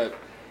 whatever. But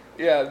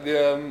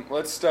yeah,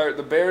 let's start.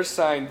 The Bears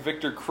signed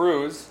Victor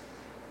Cruz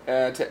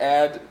to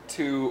add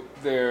to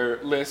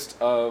their list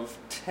of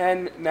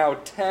 10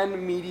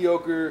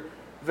 mediocre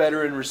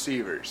veteran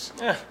receivers.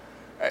 Yeah.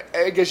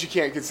 I guess you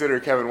can't consider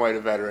Kevin White a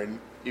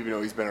veteran, even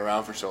though he's been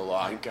around for so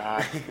long. My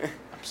God,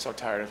 I'm so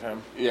tired of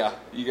him. Yeah,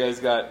 you guys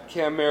got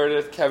Cam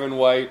Meredith, Kevin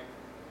White,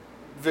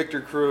 Victor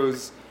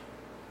Cruz,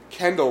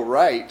 Kendall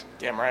Wright.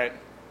 Damn right.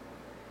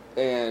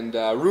 And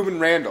Ruben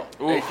Randall,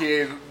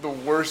 a.k.a. the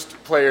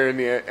worst player in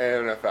the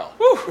NFL.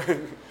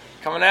 Woo.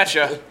 Coming at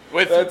you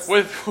with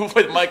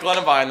Mike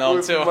Glennon though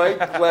with too. Mike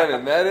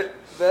Glennon,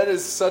 that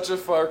is such a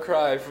far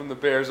cry from the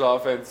Bears'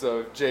 offense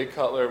of Jay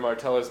Cutler,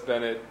 Martellus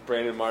Bennett,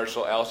 Brandon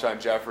Marshall, Alshon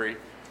Jeffrey,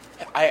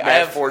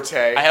 Matt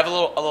Forte. I have a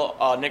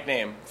little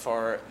nickname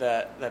for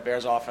that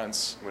Bears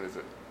offense. What is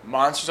it?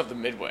 Monsters of the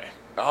Midway.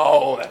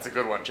 Oh, that's a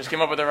good one. Just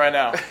came up with it right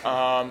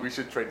now. We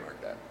should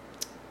trademark that.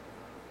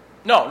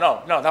 No,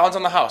 that one's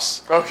on the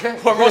house. Okay.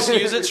 Whoever wants to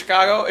use it,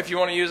 Chicago, if you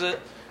want to use it,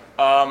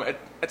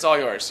 it's all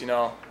yours.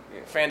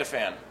 Fan to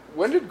fan.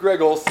 When did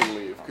Greg Olsen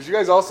leave? Because you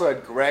guys also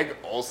had Greg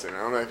Olsen. I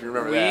don't know if you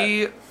remember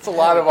that. It's a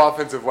lot of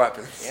offensive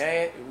weapons.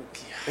 Yeah.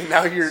 And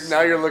now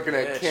you're looking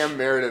at Cam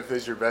Meredith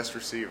as your best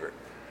receiver.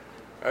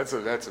 That's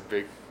a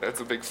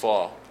big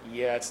flaw.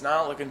 Yeah, it's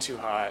not looking too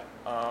hot.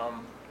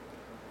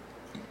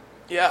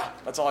 Yeah,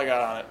 that's all I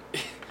got on it.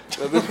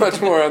 Nothing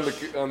much more on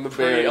the Bears.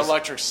 Pretty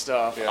electric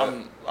stuff.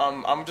 Yeah.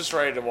 I'm just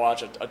ready to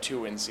watch a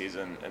 2-win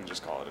season and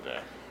just call it a day.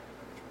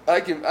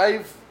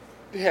 I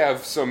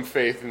have some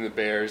faith in the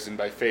Bears, and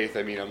by faith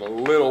I mean I'm a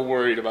little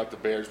worried about the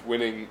Bears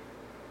winning,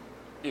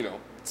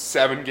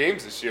 7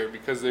 games this year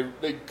because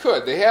they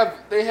could. They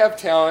have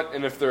talent,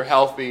 and if they're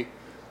healthy,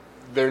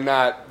 they're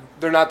not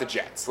the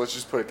Jets. Let's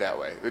just put it that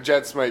way. The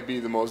Jets might be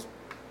the most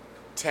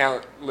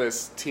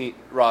talentless team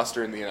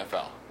roster in the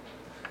NFL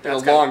in a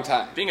long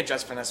time. Being a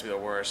Jets fan has to be the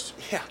worst.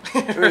 Yeah,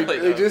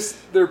 Really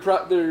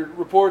they're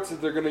reports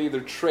that they're going to either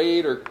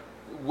trade or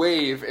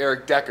waive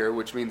Eric Decker,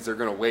 which means they're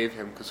going to waive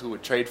him because who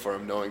would trade for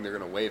him knowing they're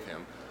going to waive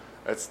him?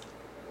 That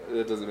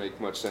doesn't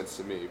make much sense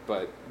to me.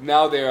 But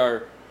now they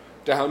are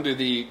down to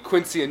the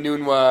Quincy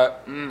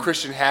Enunwa,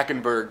 Christian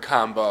Hackenberg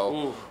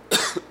combo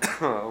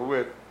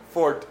with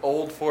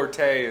Old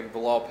Forte and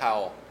Bilal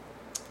Powell.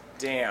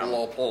 Damn.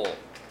 Bilal Powell.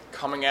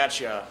 Coming at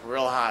you,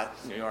 real hot,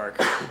 New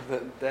York.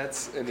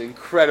 That's an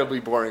incredibly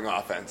boring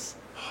offense.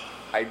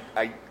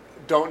 I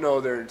don't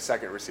know their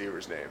second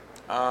receiver's name.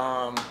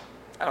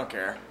 I don't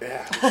care.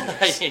 Yeah.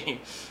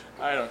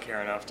 I don't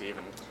care enough to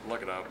even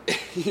look it up.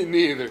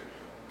 Neither.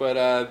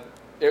 But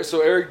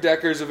so Eric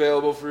Decker's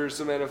available for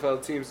some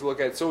NFL teams to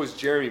look at. So is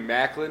Jeremy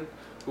Maclin,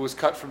 who was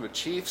cut from the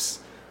Chiefs,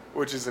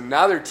 which is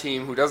another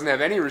team who doesn't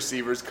have any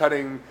receivers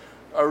cutting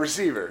a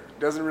receiver.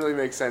 Doesn't really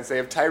make sense. They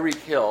have Tyreek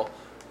Hill,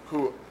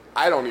 who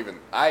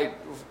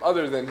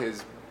other than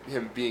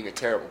him being a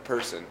terrible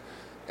person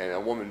and a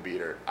woman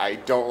beater, I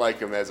don't like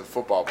him as a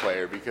football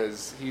player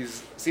because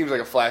seems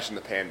like a flash in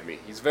the pan to me.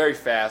 He's very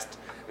fast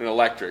and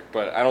electric,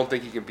 but I don't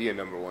think he can be a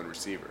number one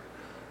receiver.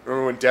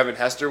 Remember when Devin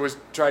Hester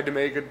tried to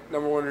make a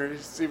number one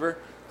receiver?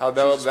 How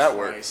that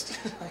worked?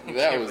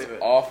 That was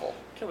awful.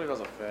 I can't believe that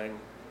was a thing.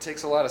 It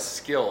takes a lot of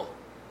skill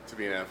to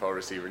be an NFL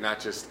receiver, not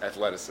just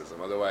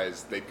athleticism.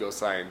 Otherwise, they'd go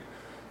sign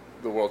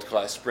the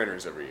world-class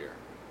sprinters every year.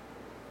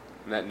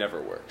 And that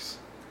never works.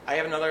 I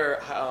have another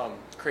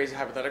crazy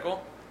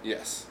hypothetical.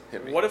 Yes,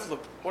 hit me. What if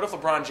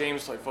LeBron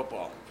James played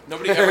football?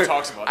 Nobody ever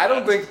talks about that. I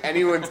don't think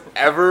anyone's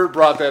ever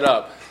brought that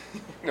up.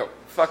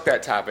 Fuck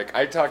that topic.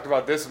 I talked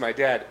about this with my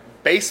dad.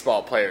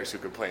 Baseball players who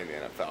could play in the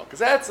NFL. Because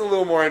that's a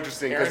little more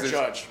interesting.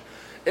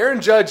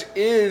 Aaron Judge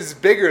is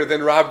bigger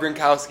than Rob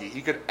Gronkowski.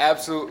 He could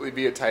absolutely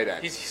be a tight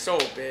end. He's so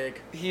big.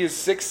 He is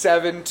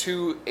 6'7",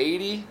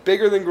 280,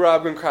 bigger than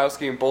Rob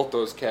Gronkowski in both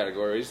those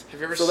categories.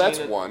 Have you ever that's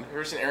one. Have you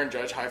ever seen Aaron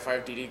Judge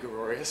high-five Didi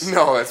Gregorius?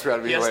 No, that's got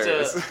to be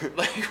hilarious. He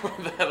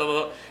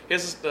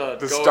has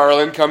to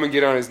Starlin come and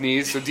get on his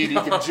knees so Didi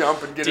can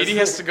jump and get Didi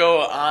has to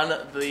go on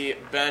the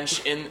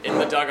bench in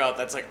the dugout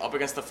that's up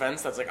against the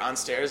fence that's on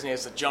stairs, and he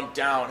has to jump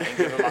down and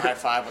give him a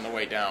high-five on the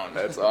way down.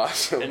 That's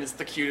awesome. And it's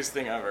the cutest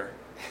thing ever.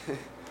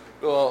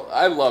 Well,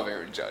 I love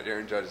Aaron Judge.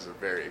 Aaron Judge is a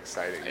very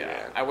exciting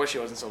man. I wish he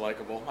wasn't so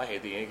likable. I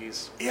hate the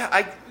Yankees. Yeah,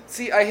 I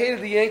hated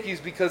the Yankees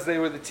because they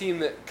were the team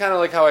that, kind of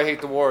like how I hate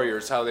the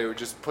Warriors, how they would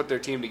just put their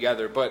team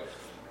together. But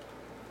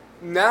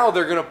now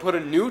they're going to put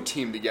a new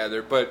team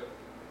together, but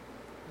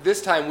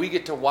this time we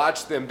get to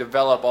watch them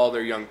develop all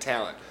their young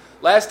talent.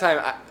 Last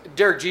time,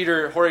 Derek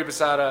Jeter, Jorge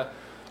Posada,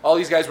 all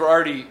these guys were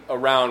already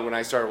around when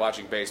I started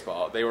watching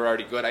baseball. They were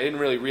already good. I didn't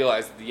really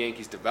realize that the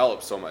Yankees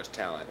developed so much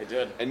talent. They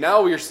did. And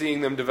now we're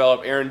seeing them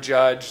develop Aaron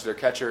Judge, their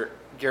catcher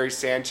Gary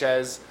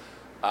Sanchez,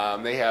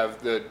 They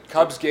have the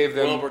Cubs gave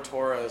them Wilbur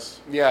Torres.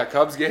 Yeah,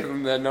 Cubs gave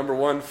him the number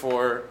 1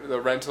 for the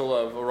rental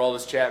of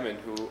Aroldis Chapman,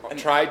 who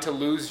tried to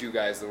lose you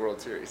guys the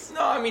World Series.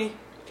 No, I mean,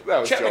 That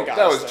was Chapman Joe. got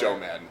That us was there. Joe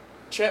Madden.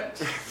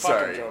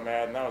 Fucking Joe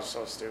Madden. That was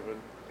so stupid.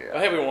 Yeah.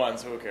 But hey, we won,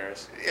 so who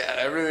cares? Yeah,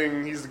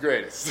 everything. He's the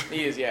greatest.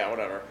 He is, yeah,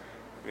 whatever.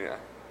 Yeah,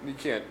 you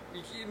can't.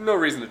 No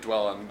reason to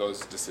dwell on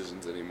those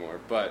decisions anymore.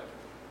 But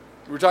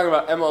we're talking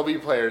about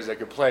MLB players that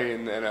could play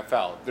in the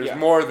NFL. There's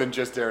more than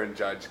just Aaron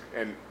Judge,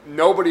 and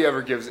nobody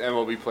ever gives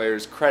MLB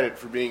players credit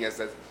for being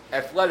as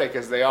athletic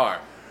as they are.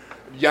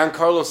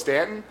 Giancarlo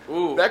Stanton,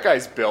 that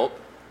guy's built.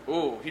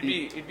 Ooh, he'd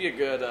be a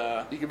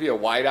good. He could be a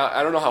wideout.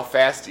 I don't know how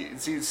fast he.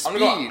 See,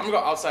 speed. I'm gonna go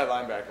outside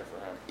linebacker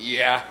for him.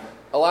 Yeah,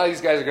 a lot of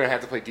these guys are gonna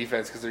have to play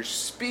defense because their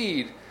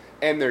speed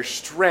and their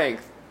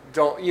strength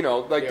don't.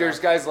 There's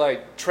guys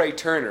like Trey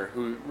Turner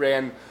who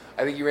ran.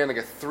 I think he ran like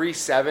a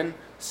 3.7,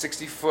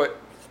 60 foot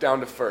down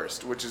to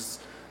first, which is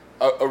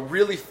a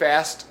really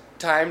fast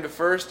time to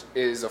first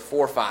is a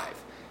 4.5.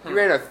 He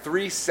ran a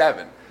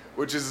 3.7,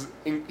 which is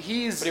But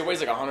he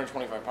weighs like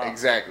 125 pounds.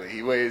 Exactly.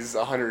 He weighs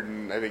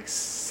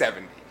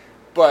 170.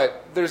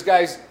 But there's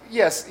guys,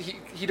 yes,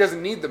 he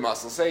doesn't need the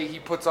muscle. Say he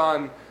puts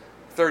on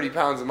 30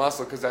 pounds of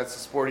muscle because that's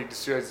the sport he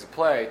decides to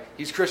play.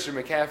 He's Christian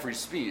McCaffrey's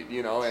speed,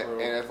 and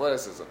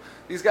athleticism.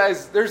 These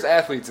guys, there's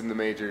athletes in the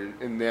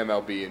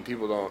MLB, and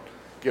people don't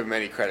give them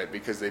any credit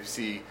because they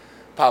see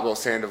Pablo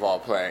Sandoval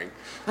playing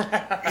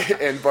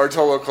and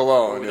Bartolo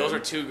Colon. Ooh, those are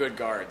two good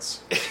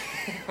guards.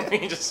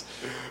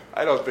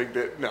 I don't think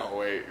that. No,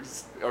 wait.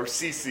 Or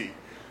CC.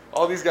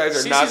 All these guys are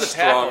CC's not a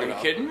strong tackle.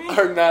 enough. Are you kidding me?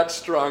 Are not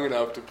strong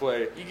enough to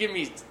play. You give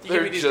me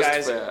these just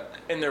guys fat.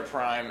 in their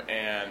prime,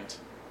 and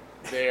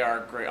they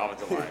are great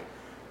offensive line.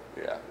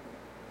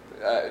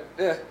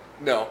 Yeah.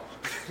 No,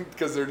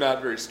 because they're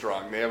not very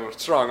strong. They have a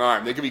strong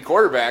arm. They could be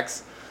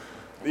quarterbacks.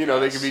 They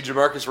could be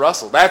Jamarcus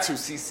Russell. That's who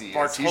CC is.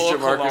 Bartolo He's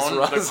Jamarcus Colon,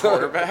 Russell. the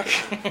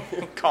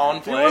quarterback. Calling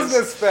He plays.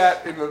 wasn't as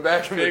fat in the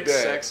back of the Big, day.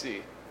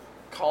 sexy.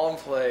 Calling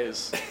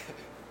plays.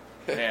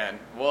 Man,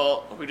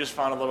 well, we just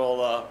found a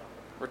little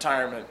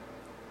retirement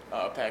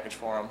package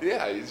for him.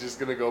 Yeah, he's just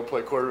going to go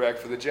play quarterback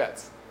for the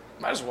Jets.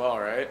 Might as well,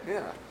 right?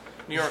 Yeah.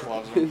 New York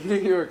loves him. New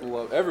York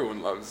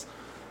everyone loves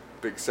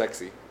Big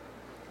Sexy.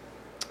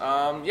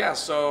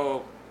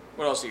 So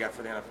what else you got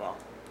for the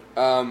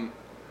NFL?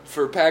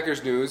 For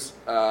Packers news,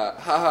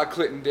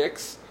 Clinton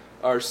Dix,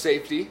 our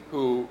safety,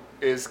 who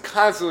is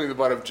constantly the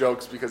butt of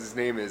jokes because his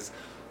name is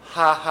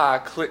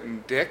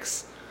Clinton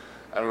Dix.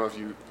 I don't know if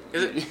you...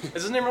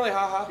 Is his name really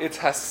Ha? It's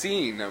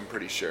Haseen, I'm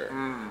pretty sure.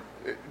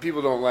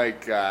 People don't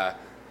like Haseen.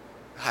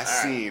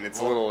 Right. It's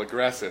a little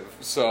aggressive.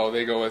 So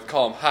they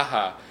call him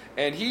Ha.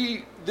 And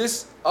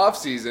this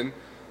offseason,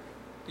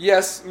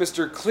 yes,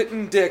 Mr.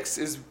 Clinton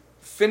Dix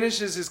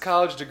finishes his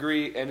college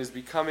degree and is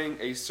becoming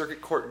a circuit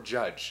court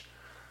judge.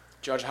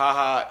 Judge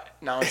Ha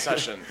now in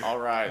session. All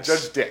rise.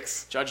 Judge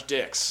Dix. Judge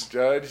Dix.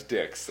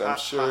 I'm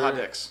sure. Ha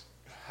Dix.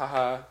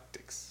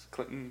 Dix.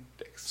 Clinton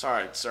Dix.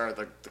 Sorry, sir.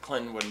 The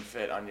Clinton wouldn't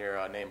fit on your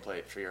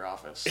nameplate for your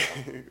office. So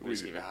we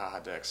just give you Ha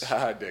Dix.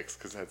 Dix,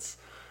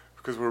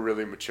 because we're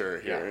really mature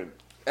here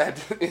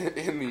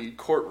in the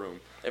courtroom.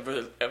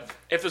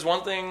 If there's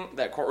one thing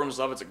that courtrooms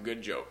love, it's a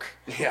good joke.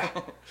 Yeah.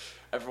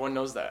 Everyone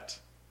knows that.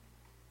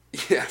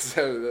 Yeah,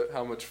 so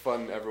how much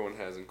fun everyone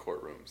has in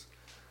courtrooms.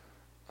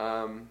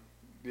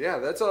 Yeah,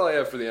 that's all I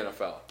have for the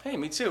NFL. Hey,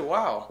 me too.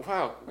 Wow. We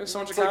have so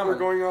much It's in like common. we're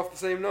going off the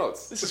same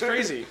notes. This is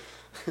crazy.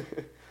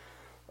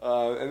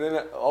 And then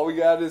all we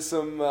got is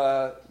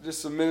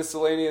just some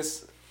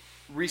miscellaneous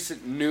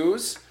recent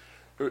news.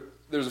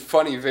 There's a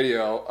funny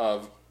video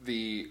of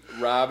the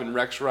Rob and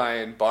Rex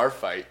Ryan bar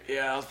fight.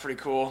 Yeah, that was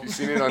pretty cool. You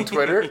seen it on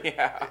Twitter?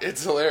 Yeah.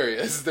 It's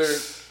hilarious.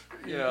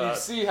 You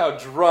see how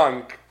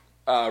drunk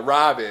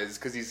Rob is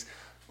because he's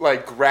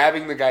like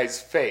grabbing the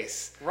guy's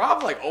face.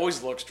 Rob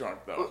always looks drunk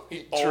though.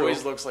 He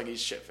always looks like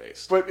he's shit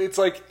faced. But it's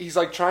like he's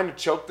trying to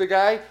choke the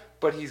guy,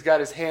 but he's got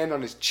his hand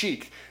on his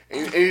cheek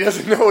and he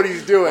doesn't know what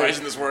he's doing. Why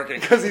isn't this working?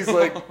 Because he's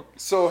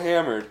so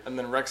hammered. And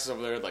then Rex is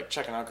over there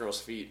checking out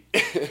girls' feet.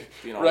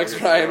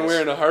 Rex Ryan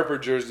wearing a Harper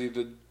jersey.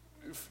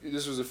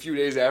 This was a few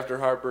days after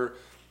Harper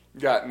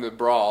got in the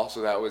brawl,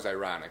 so that was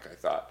ironic, I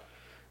thought.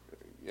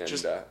 And,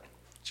 just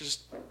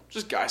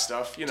guy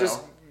stuff,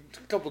 Just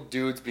a couple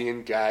dudes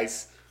being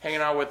guys. Hanging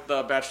out with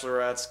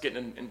bachelorettes,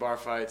 getting in bar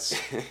fights,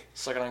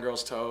 sucking on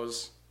girls'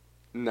 toes.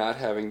 Not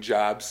having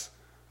jobs.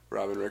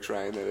 Rob and Rex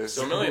Ryan, that is.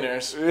 Still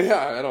millionaires.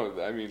 Yeah,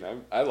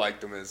 I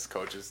liked them as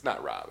coaches.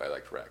 Not Rob, I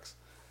liked Rex.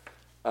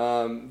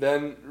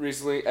 Then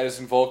recently,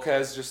 Edison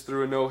Volquez just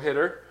threw a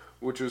no-hitter,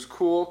 which was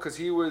cool because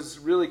he was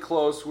really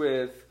close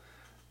with,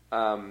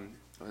 what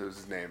was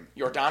his name?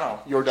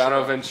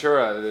 Yordano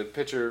Ventura, the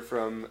pitcher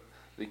from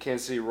the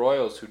Kansas City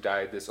Royals who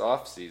died this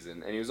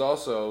offseason. And he was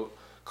also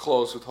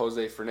close with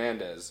Jose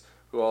Fernandez,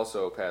 who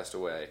also passed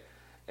away.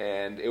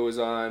 And it was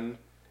on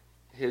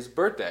his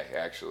birthday,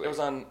 actually. It was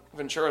on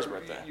Ventura's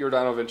birthday.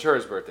 Yordano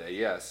Ventura's birthday,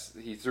 yes.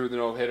 He threw the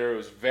no-hitter. It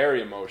was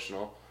very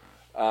emotional.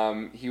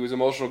 He was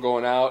emotional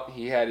going out.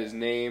 He had his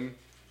name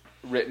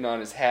written on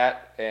his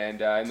hat.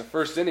 And in the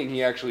first inning,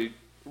 he actually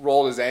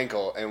rolled his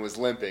ankle and was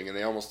limping, and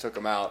they almost took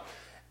him out.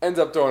 Ends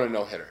up throwing a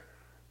no-hitter.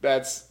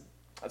 That's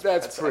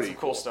pretty some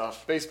cool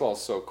stuff.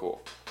 Baseball's so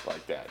cool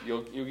like that.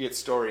 You'll get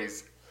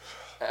stories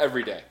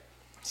every day.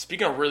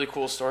 Speaking of really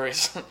cool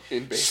stories,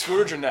 In baseball.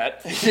 Scooter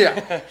Jeanette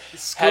Yeah,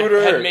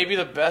 Scooter had maybe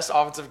the best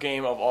offensive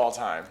game of all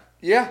time.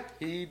 Yeah,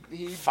 he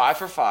 5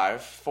 for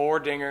 5, 4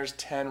 dingers,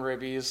 10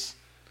 ribbies.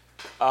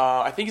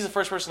 I think he's the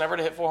first person ever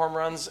to hit 4 home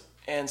runs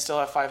and still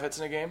have 5 hits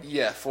in a game.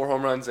 4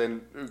 home runs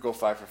and go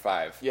 5 for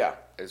 5. Yeah,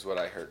 is what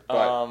I heard.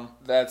 But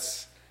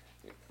that's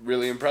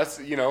really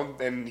impressive,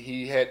 and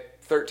he hit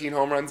 13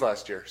 home runs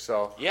last year.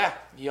 So yeah,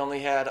 he only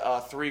had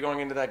 3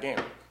 going into that game.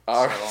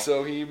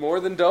 So he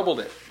more than doubled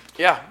it.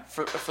 Yeah,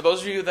 for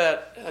those of you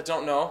that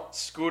don't know,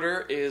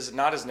 Scooter is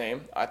not his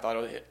name. I thought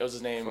it was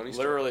his name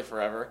literally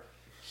forever.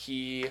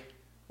 He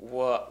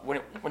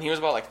when he was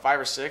about like 5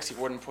 or 6, he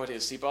wouldn't put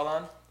his seatbelt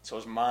on. So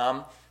his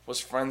mom was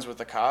friends with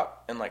the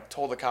cop and like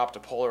told the cop to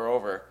pull her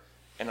over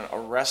and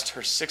arrest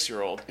her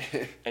 6-year-old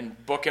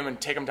and book him and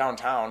take him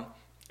downtown.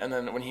 And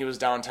then when he was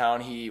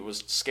downtown, he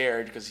was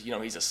scared because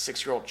he's a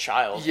 6-year-old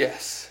child.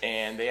 Yes.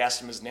 And they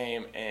asked him his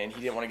name, and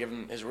he didn't want to give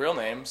him his real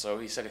name, so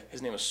he said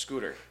his name was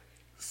Scooter.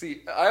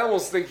 See, I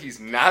almost think he's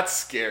not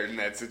scared in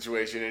that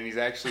situation, and he's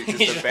actually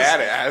just a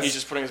badass. He's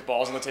just putting his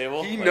balls on the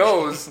table. He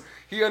knows,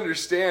 he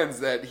understands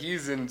that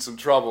he's in some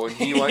trouble, and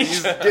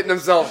he's getting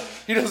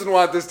himself. He doesn't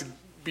want this to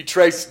be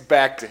traced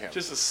back to him.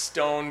 Just a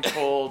stone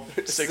cold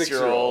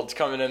 6-year-old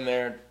coming in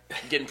there,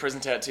 getting prison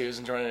tattoos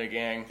and joining a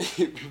gang.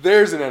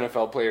 There's an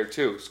NFL player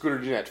too, Scooter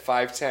Jeanette,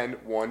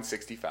 5'10",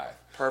 165.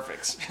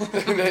 Perfect.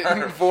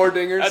 4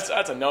 dingers.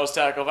 That's a nose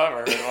tackle if I've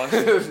ever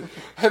heard one.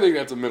 I think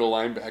that's a middle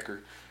linebacker.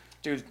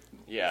 Dude,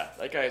 yeah,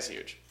 that guy is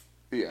huge.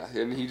 Yeah,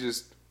 and he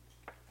just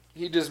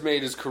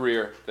made his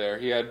career there.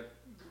 He had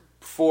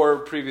 4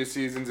 previous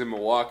seasons in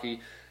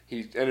Milwaukee.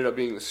 He ended up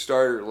being the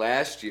starter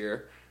last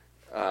year,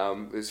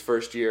 his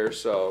first year,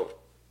 so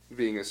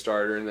being a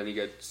starter, and then he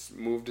gets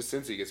moved to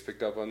Cincy, gets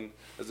picked up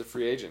as a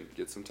free agent,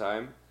 gets some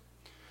time.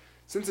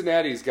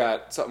 Cincinnati's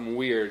got something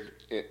weird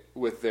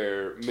with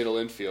their middle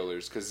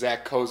infielders because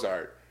Zach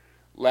Cozart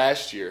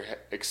last year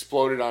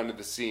exploded onto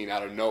the scene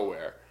out of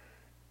nowhere.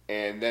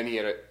 And then he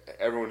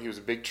was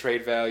a big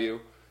trade value,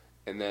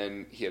 and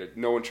then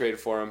no one traded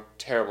for him.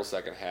 Terrible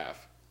second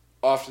half.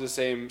 Off to the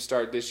same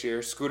start this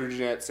year. Scooter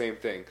Jeanette, same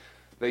thing.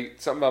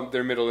 Something about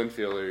their middle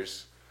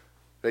infielders,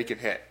 they can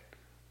hit.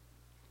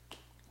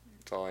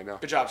 That's all I know.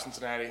 Good job,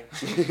 Cincinnati.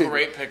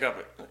 Great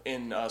pickup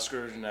in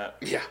Scooter Jeanette.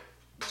 Yeah,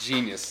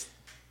 genius.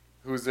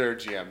 Who's their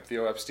GM?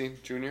 Theo Epstein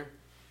Jr.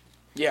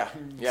 Yeah.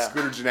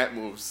 Scooter Jeanette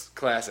moves,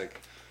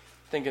 classic.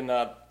 Thinking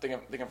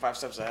 5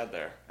 steps ahead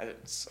there.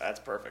 That's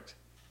perfect.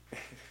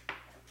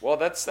 Well,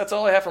 that's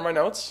all I have for my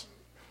notes.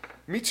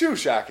 Me too,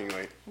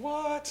 shockingly.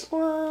 What?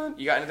 What?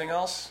 You got anything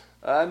else?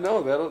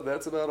 No,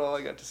 that's about all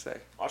I got to say.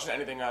 Watching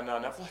anything on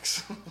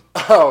Netflix?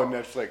 Oh,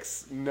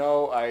 Netflix.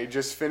 No, I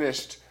just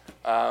finished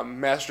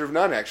Master of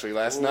None, actually,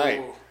 last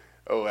night.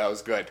 Oh, that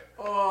was good.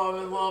 Oh,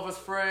 I'm in love with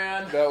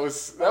Fran. That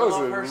was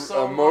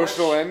an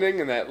emotional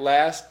ending, and that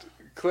last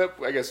clip,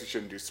 I guess we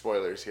shouldn't do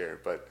spoilers here,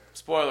 but...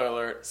 Spoiler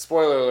alert.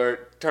 Spoiler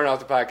alert. Turn off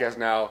the podcast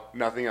now.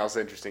 Nothing else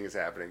interesting is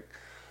happening.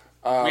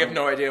 We have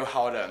no idea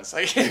how it ends.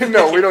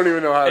 No, we don't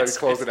even know how to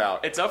close it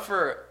out. It's up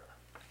for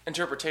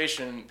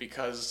interpretation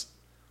because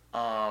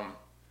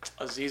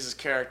Aziz's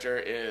character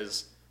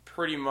is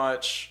pretty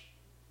much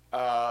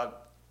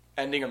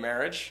ending a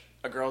marriage.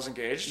 A girl's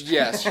engaged.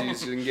 Yes,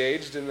 she's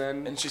engaged,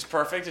 and she's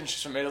perfect, and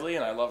she's from Italy,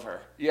 and I love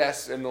her.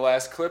 Yes, and the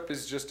last clip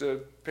is just a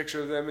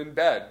picture of them in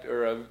bed,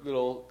 or a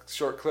little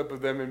short clip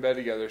of them in bed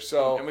together.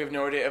 So, and we have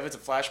no idea if it's a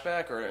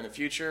flashback or in the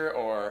future,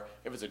 or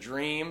if it's a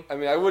dream. I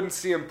mean, I wouldn't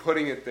see him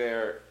putting it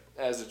there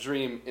as a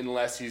dream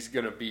unless he's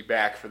going to be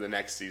back for the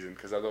next season,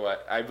 because otherwise,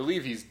 I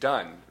believe he's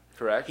done.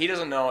 Correct? He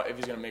doesn't know if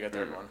he's going to make a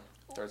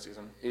third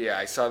season. Yeah,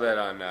 I saw that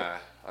on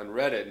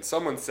Reddit, and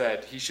someone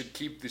said he should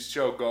keep the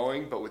show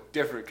going, but with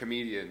different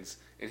comedians,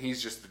 and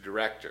he's just the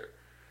director.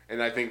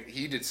 And I think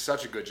he did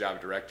such a good job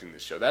directing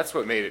this show. That's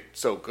what made it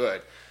so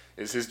good,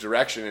 is his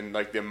direction and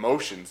like the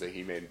emotions that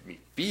he made me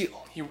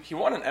feel. He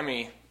won an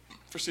Emmy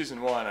for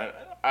season 1.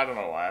 I don't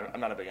know why. I'm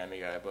not a big Emmy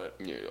guy, but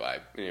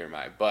Neither am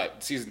I.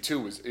 But season 2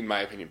 was, in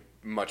my opinion,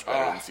 much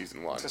better than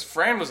season 1. Because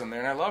Fran was in there,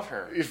 and I love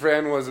her.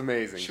 Fran was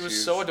amazing. She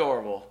was so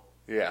adorable.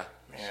 Yeah,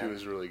 Man. She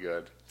was really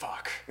good.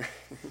 Fuck.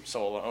 I'm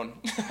so alone.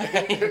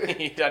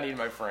 I need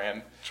my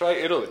Fran. Try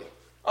Italy.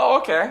 Oh,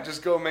 okay.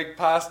 Just go make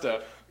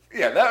pasta.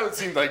 Yeah, that would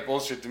seem like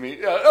bullshit to me.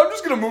 Yeah, I'm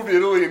just going to move to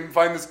Italy and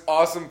find this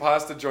awesome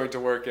pasta joint to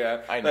work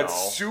at. I know.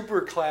 That's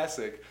super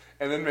classic.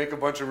 And then make a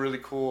bunch of really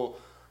cool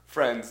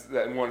friends,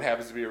 and one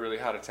happens to be a really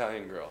hot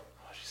Italian girl.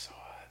 Oh, she's so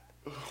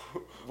hot.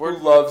 Who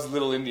loves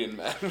little Indian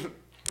men.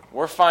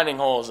 We're finding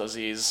holes,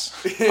 Aziz.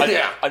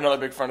 Yeah. Another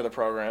big friend of the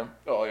program.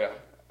 Oh, yeah.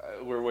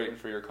 We're waiting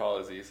for your call,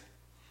 Aziz.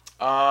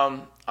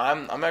 I'm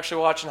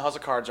actually watching House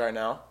of Cards right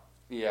now.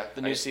 Yeah.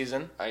 The new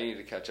season. I need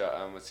to catch up.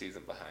 I'm a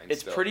season behind.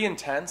 It's still. pretty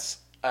intense,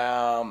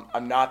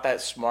 I'm not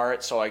that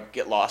smart, so I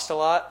get lost a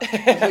lot.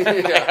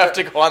 I have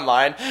to go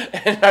online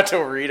and have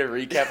to read a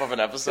recap of an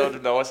episode to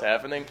know what's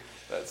happening.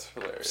 That's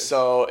hilarious.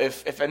 So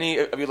if any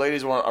of you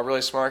ladies want a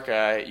really smart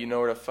guy, you know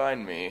where to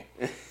find me.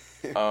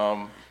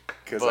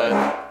 Because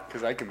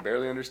I can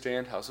barely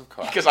understand House of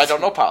Cards. Because I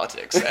don't know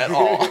politics at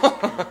all.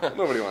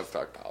 Nobody wants to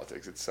talk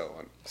politics. It's so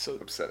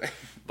upsetting.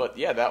 But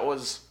yeah, that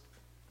was...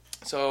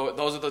 So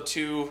those are the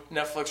 2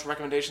 Netflix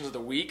recommendations of the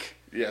week.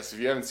 Yes,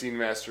 if you haven't seen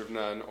Master of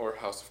None or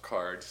House of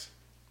Cards,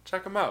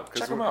 check them out.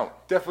 Check them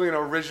out. Definitely an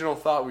original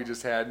thought we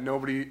just had.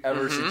 Nobody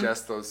ever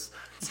suggests those.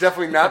 It's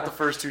definitely not the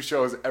first 2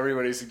 shows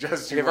everybody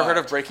suggests. Have you ever heard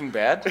of Breaking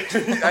Bad?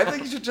 I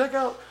think you should check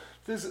out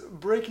this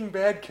Breaking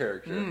Bad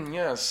character.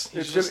 Yes.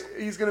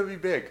 He's gonna be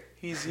big.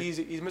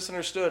 He's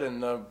misunderstood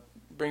and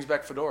brings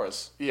back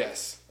fedoras.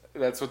 Yes.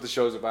 That's what the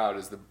show's about,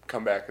 is the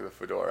comeback of the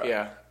fedora.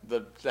 Yeah,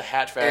 the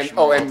hat fashion.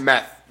 And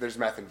meth. There's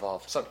meth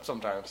involved.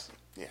 Sometimes.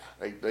 Yeah,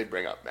 they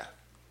bring up meth.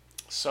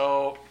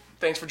 So,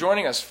 thanks for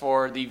joining us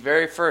for the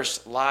very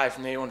first live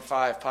from the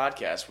 815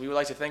 podcast. We would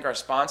like to thank our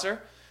sponsor,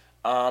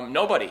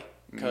 Nobody,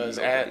 because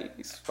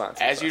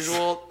as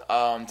usual,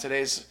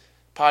 today's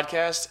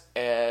podcast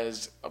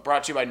is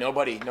brought to you by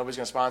Nobody. Nobody's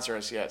going to sponsor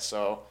us yet,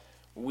 so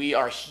we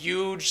are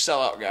huge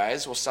sellout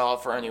guys. We'll sell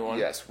out for anyone.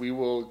 Yes, we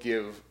will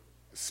give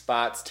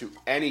spots to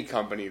any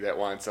company that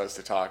wants us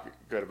to talk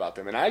good about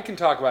them. And I can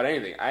talk about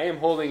anything. I am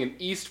holding an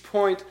East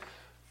Point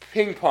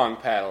ping pong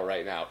paddle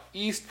right now.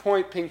 East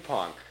Point ping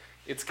pong.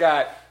 It's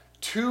got a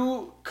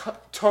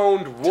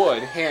two-toned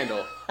wood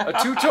handle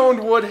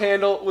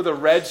with a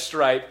red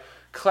stripe,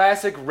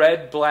 classic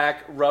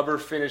red-black rubber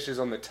finishes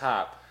on the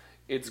top.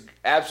 It's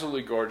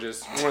absolutely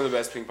gorgeous. One of the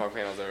best ping pong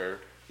paddles I've ever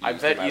used. I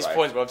bet East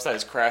Point's website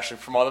is crashing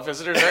from all the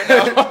visitors right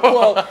now.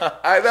 Well,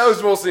 that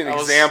was mostly an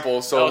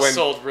example. So that was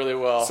sold really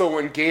well. So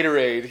when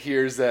Gatorade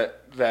hears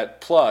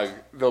that plug,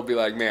 they'll be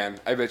like, man,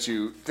 I bet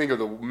you think of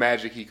the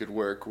magic he could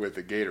work with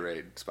a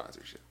Gatorade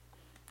sponsorship.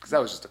 Because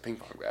that was just a ping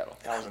pong battle.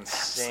 That was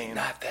insane. I'm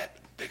not that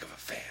big of a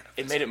fan of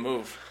it. Made it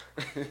move.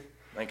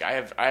 Like I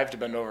have to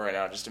bend over right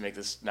now just to make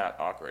this not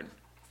awkward.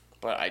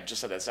 But I just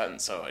said that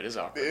sentence, so it is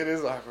awkward. It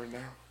is awkward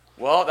now.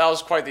 Well, that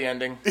was quite the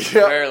ending. Yep.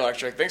 Very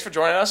electric. Thanks for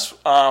joining us.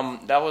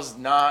 That was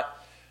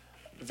not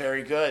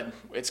very good.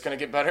 It's going to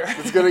get better.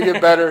 It's going to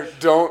get better.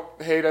 Don't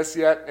hate us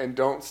yet, and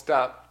don't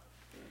stop.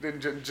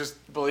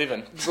 Just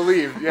believing.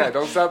 Believe. Yeah,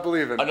 don't stop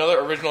believing. Another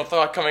original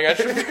thought coming at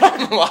you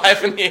from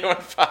live in the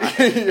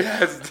 815.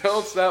 Yes,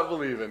 don't stop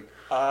believing.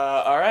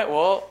 All right,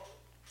 well,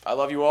 I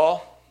love you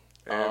all.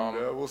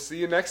 And we'll see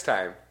you next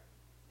time.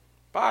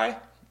 Bye.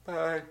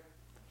 Bye.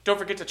 Don't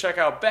forget to check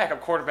out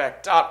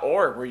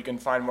backupquarterback.org, where you can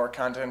find more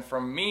content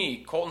from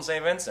me, Colton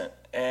St. Vincent,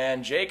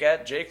 and Jake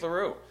at Jake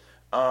LaRue.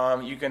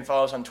 You can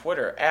follow us on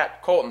Twitter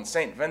at Colton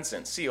St.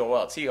 Vincent,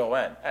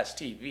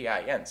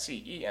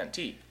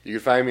 ColtonStVincent. You can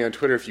find me on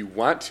Twitter if you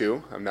want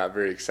to. I'm not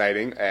very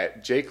exciting.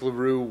 At Jake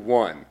LaRue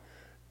 1.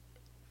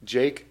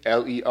 Jake,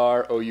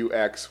 Leroux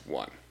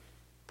 1.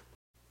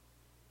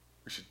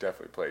 We should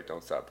definitely play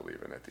Don't Stop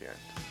Believing at the end.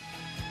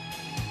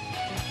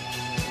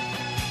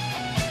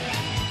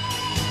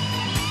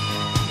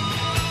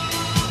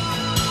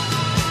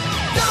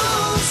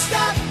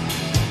 Stop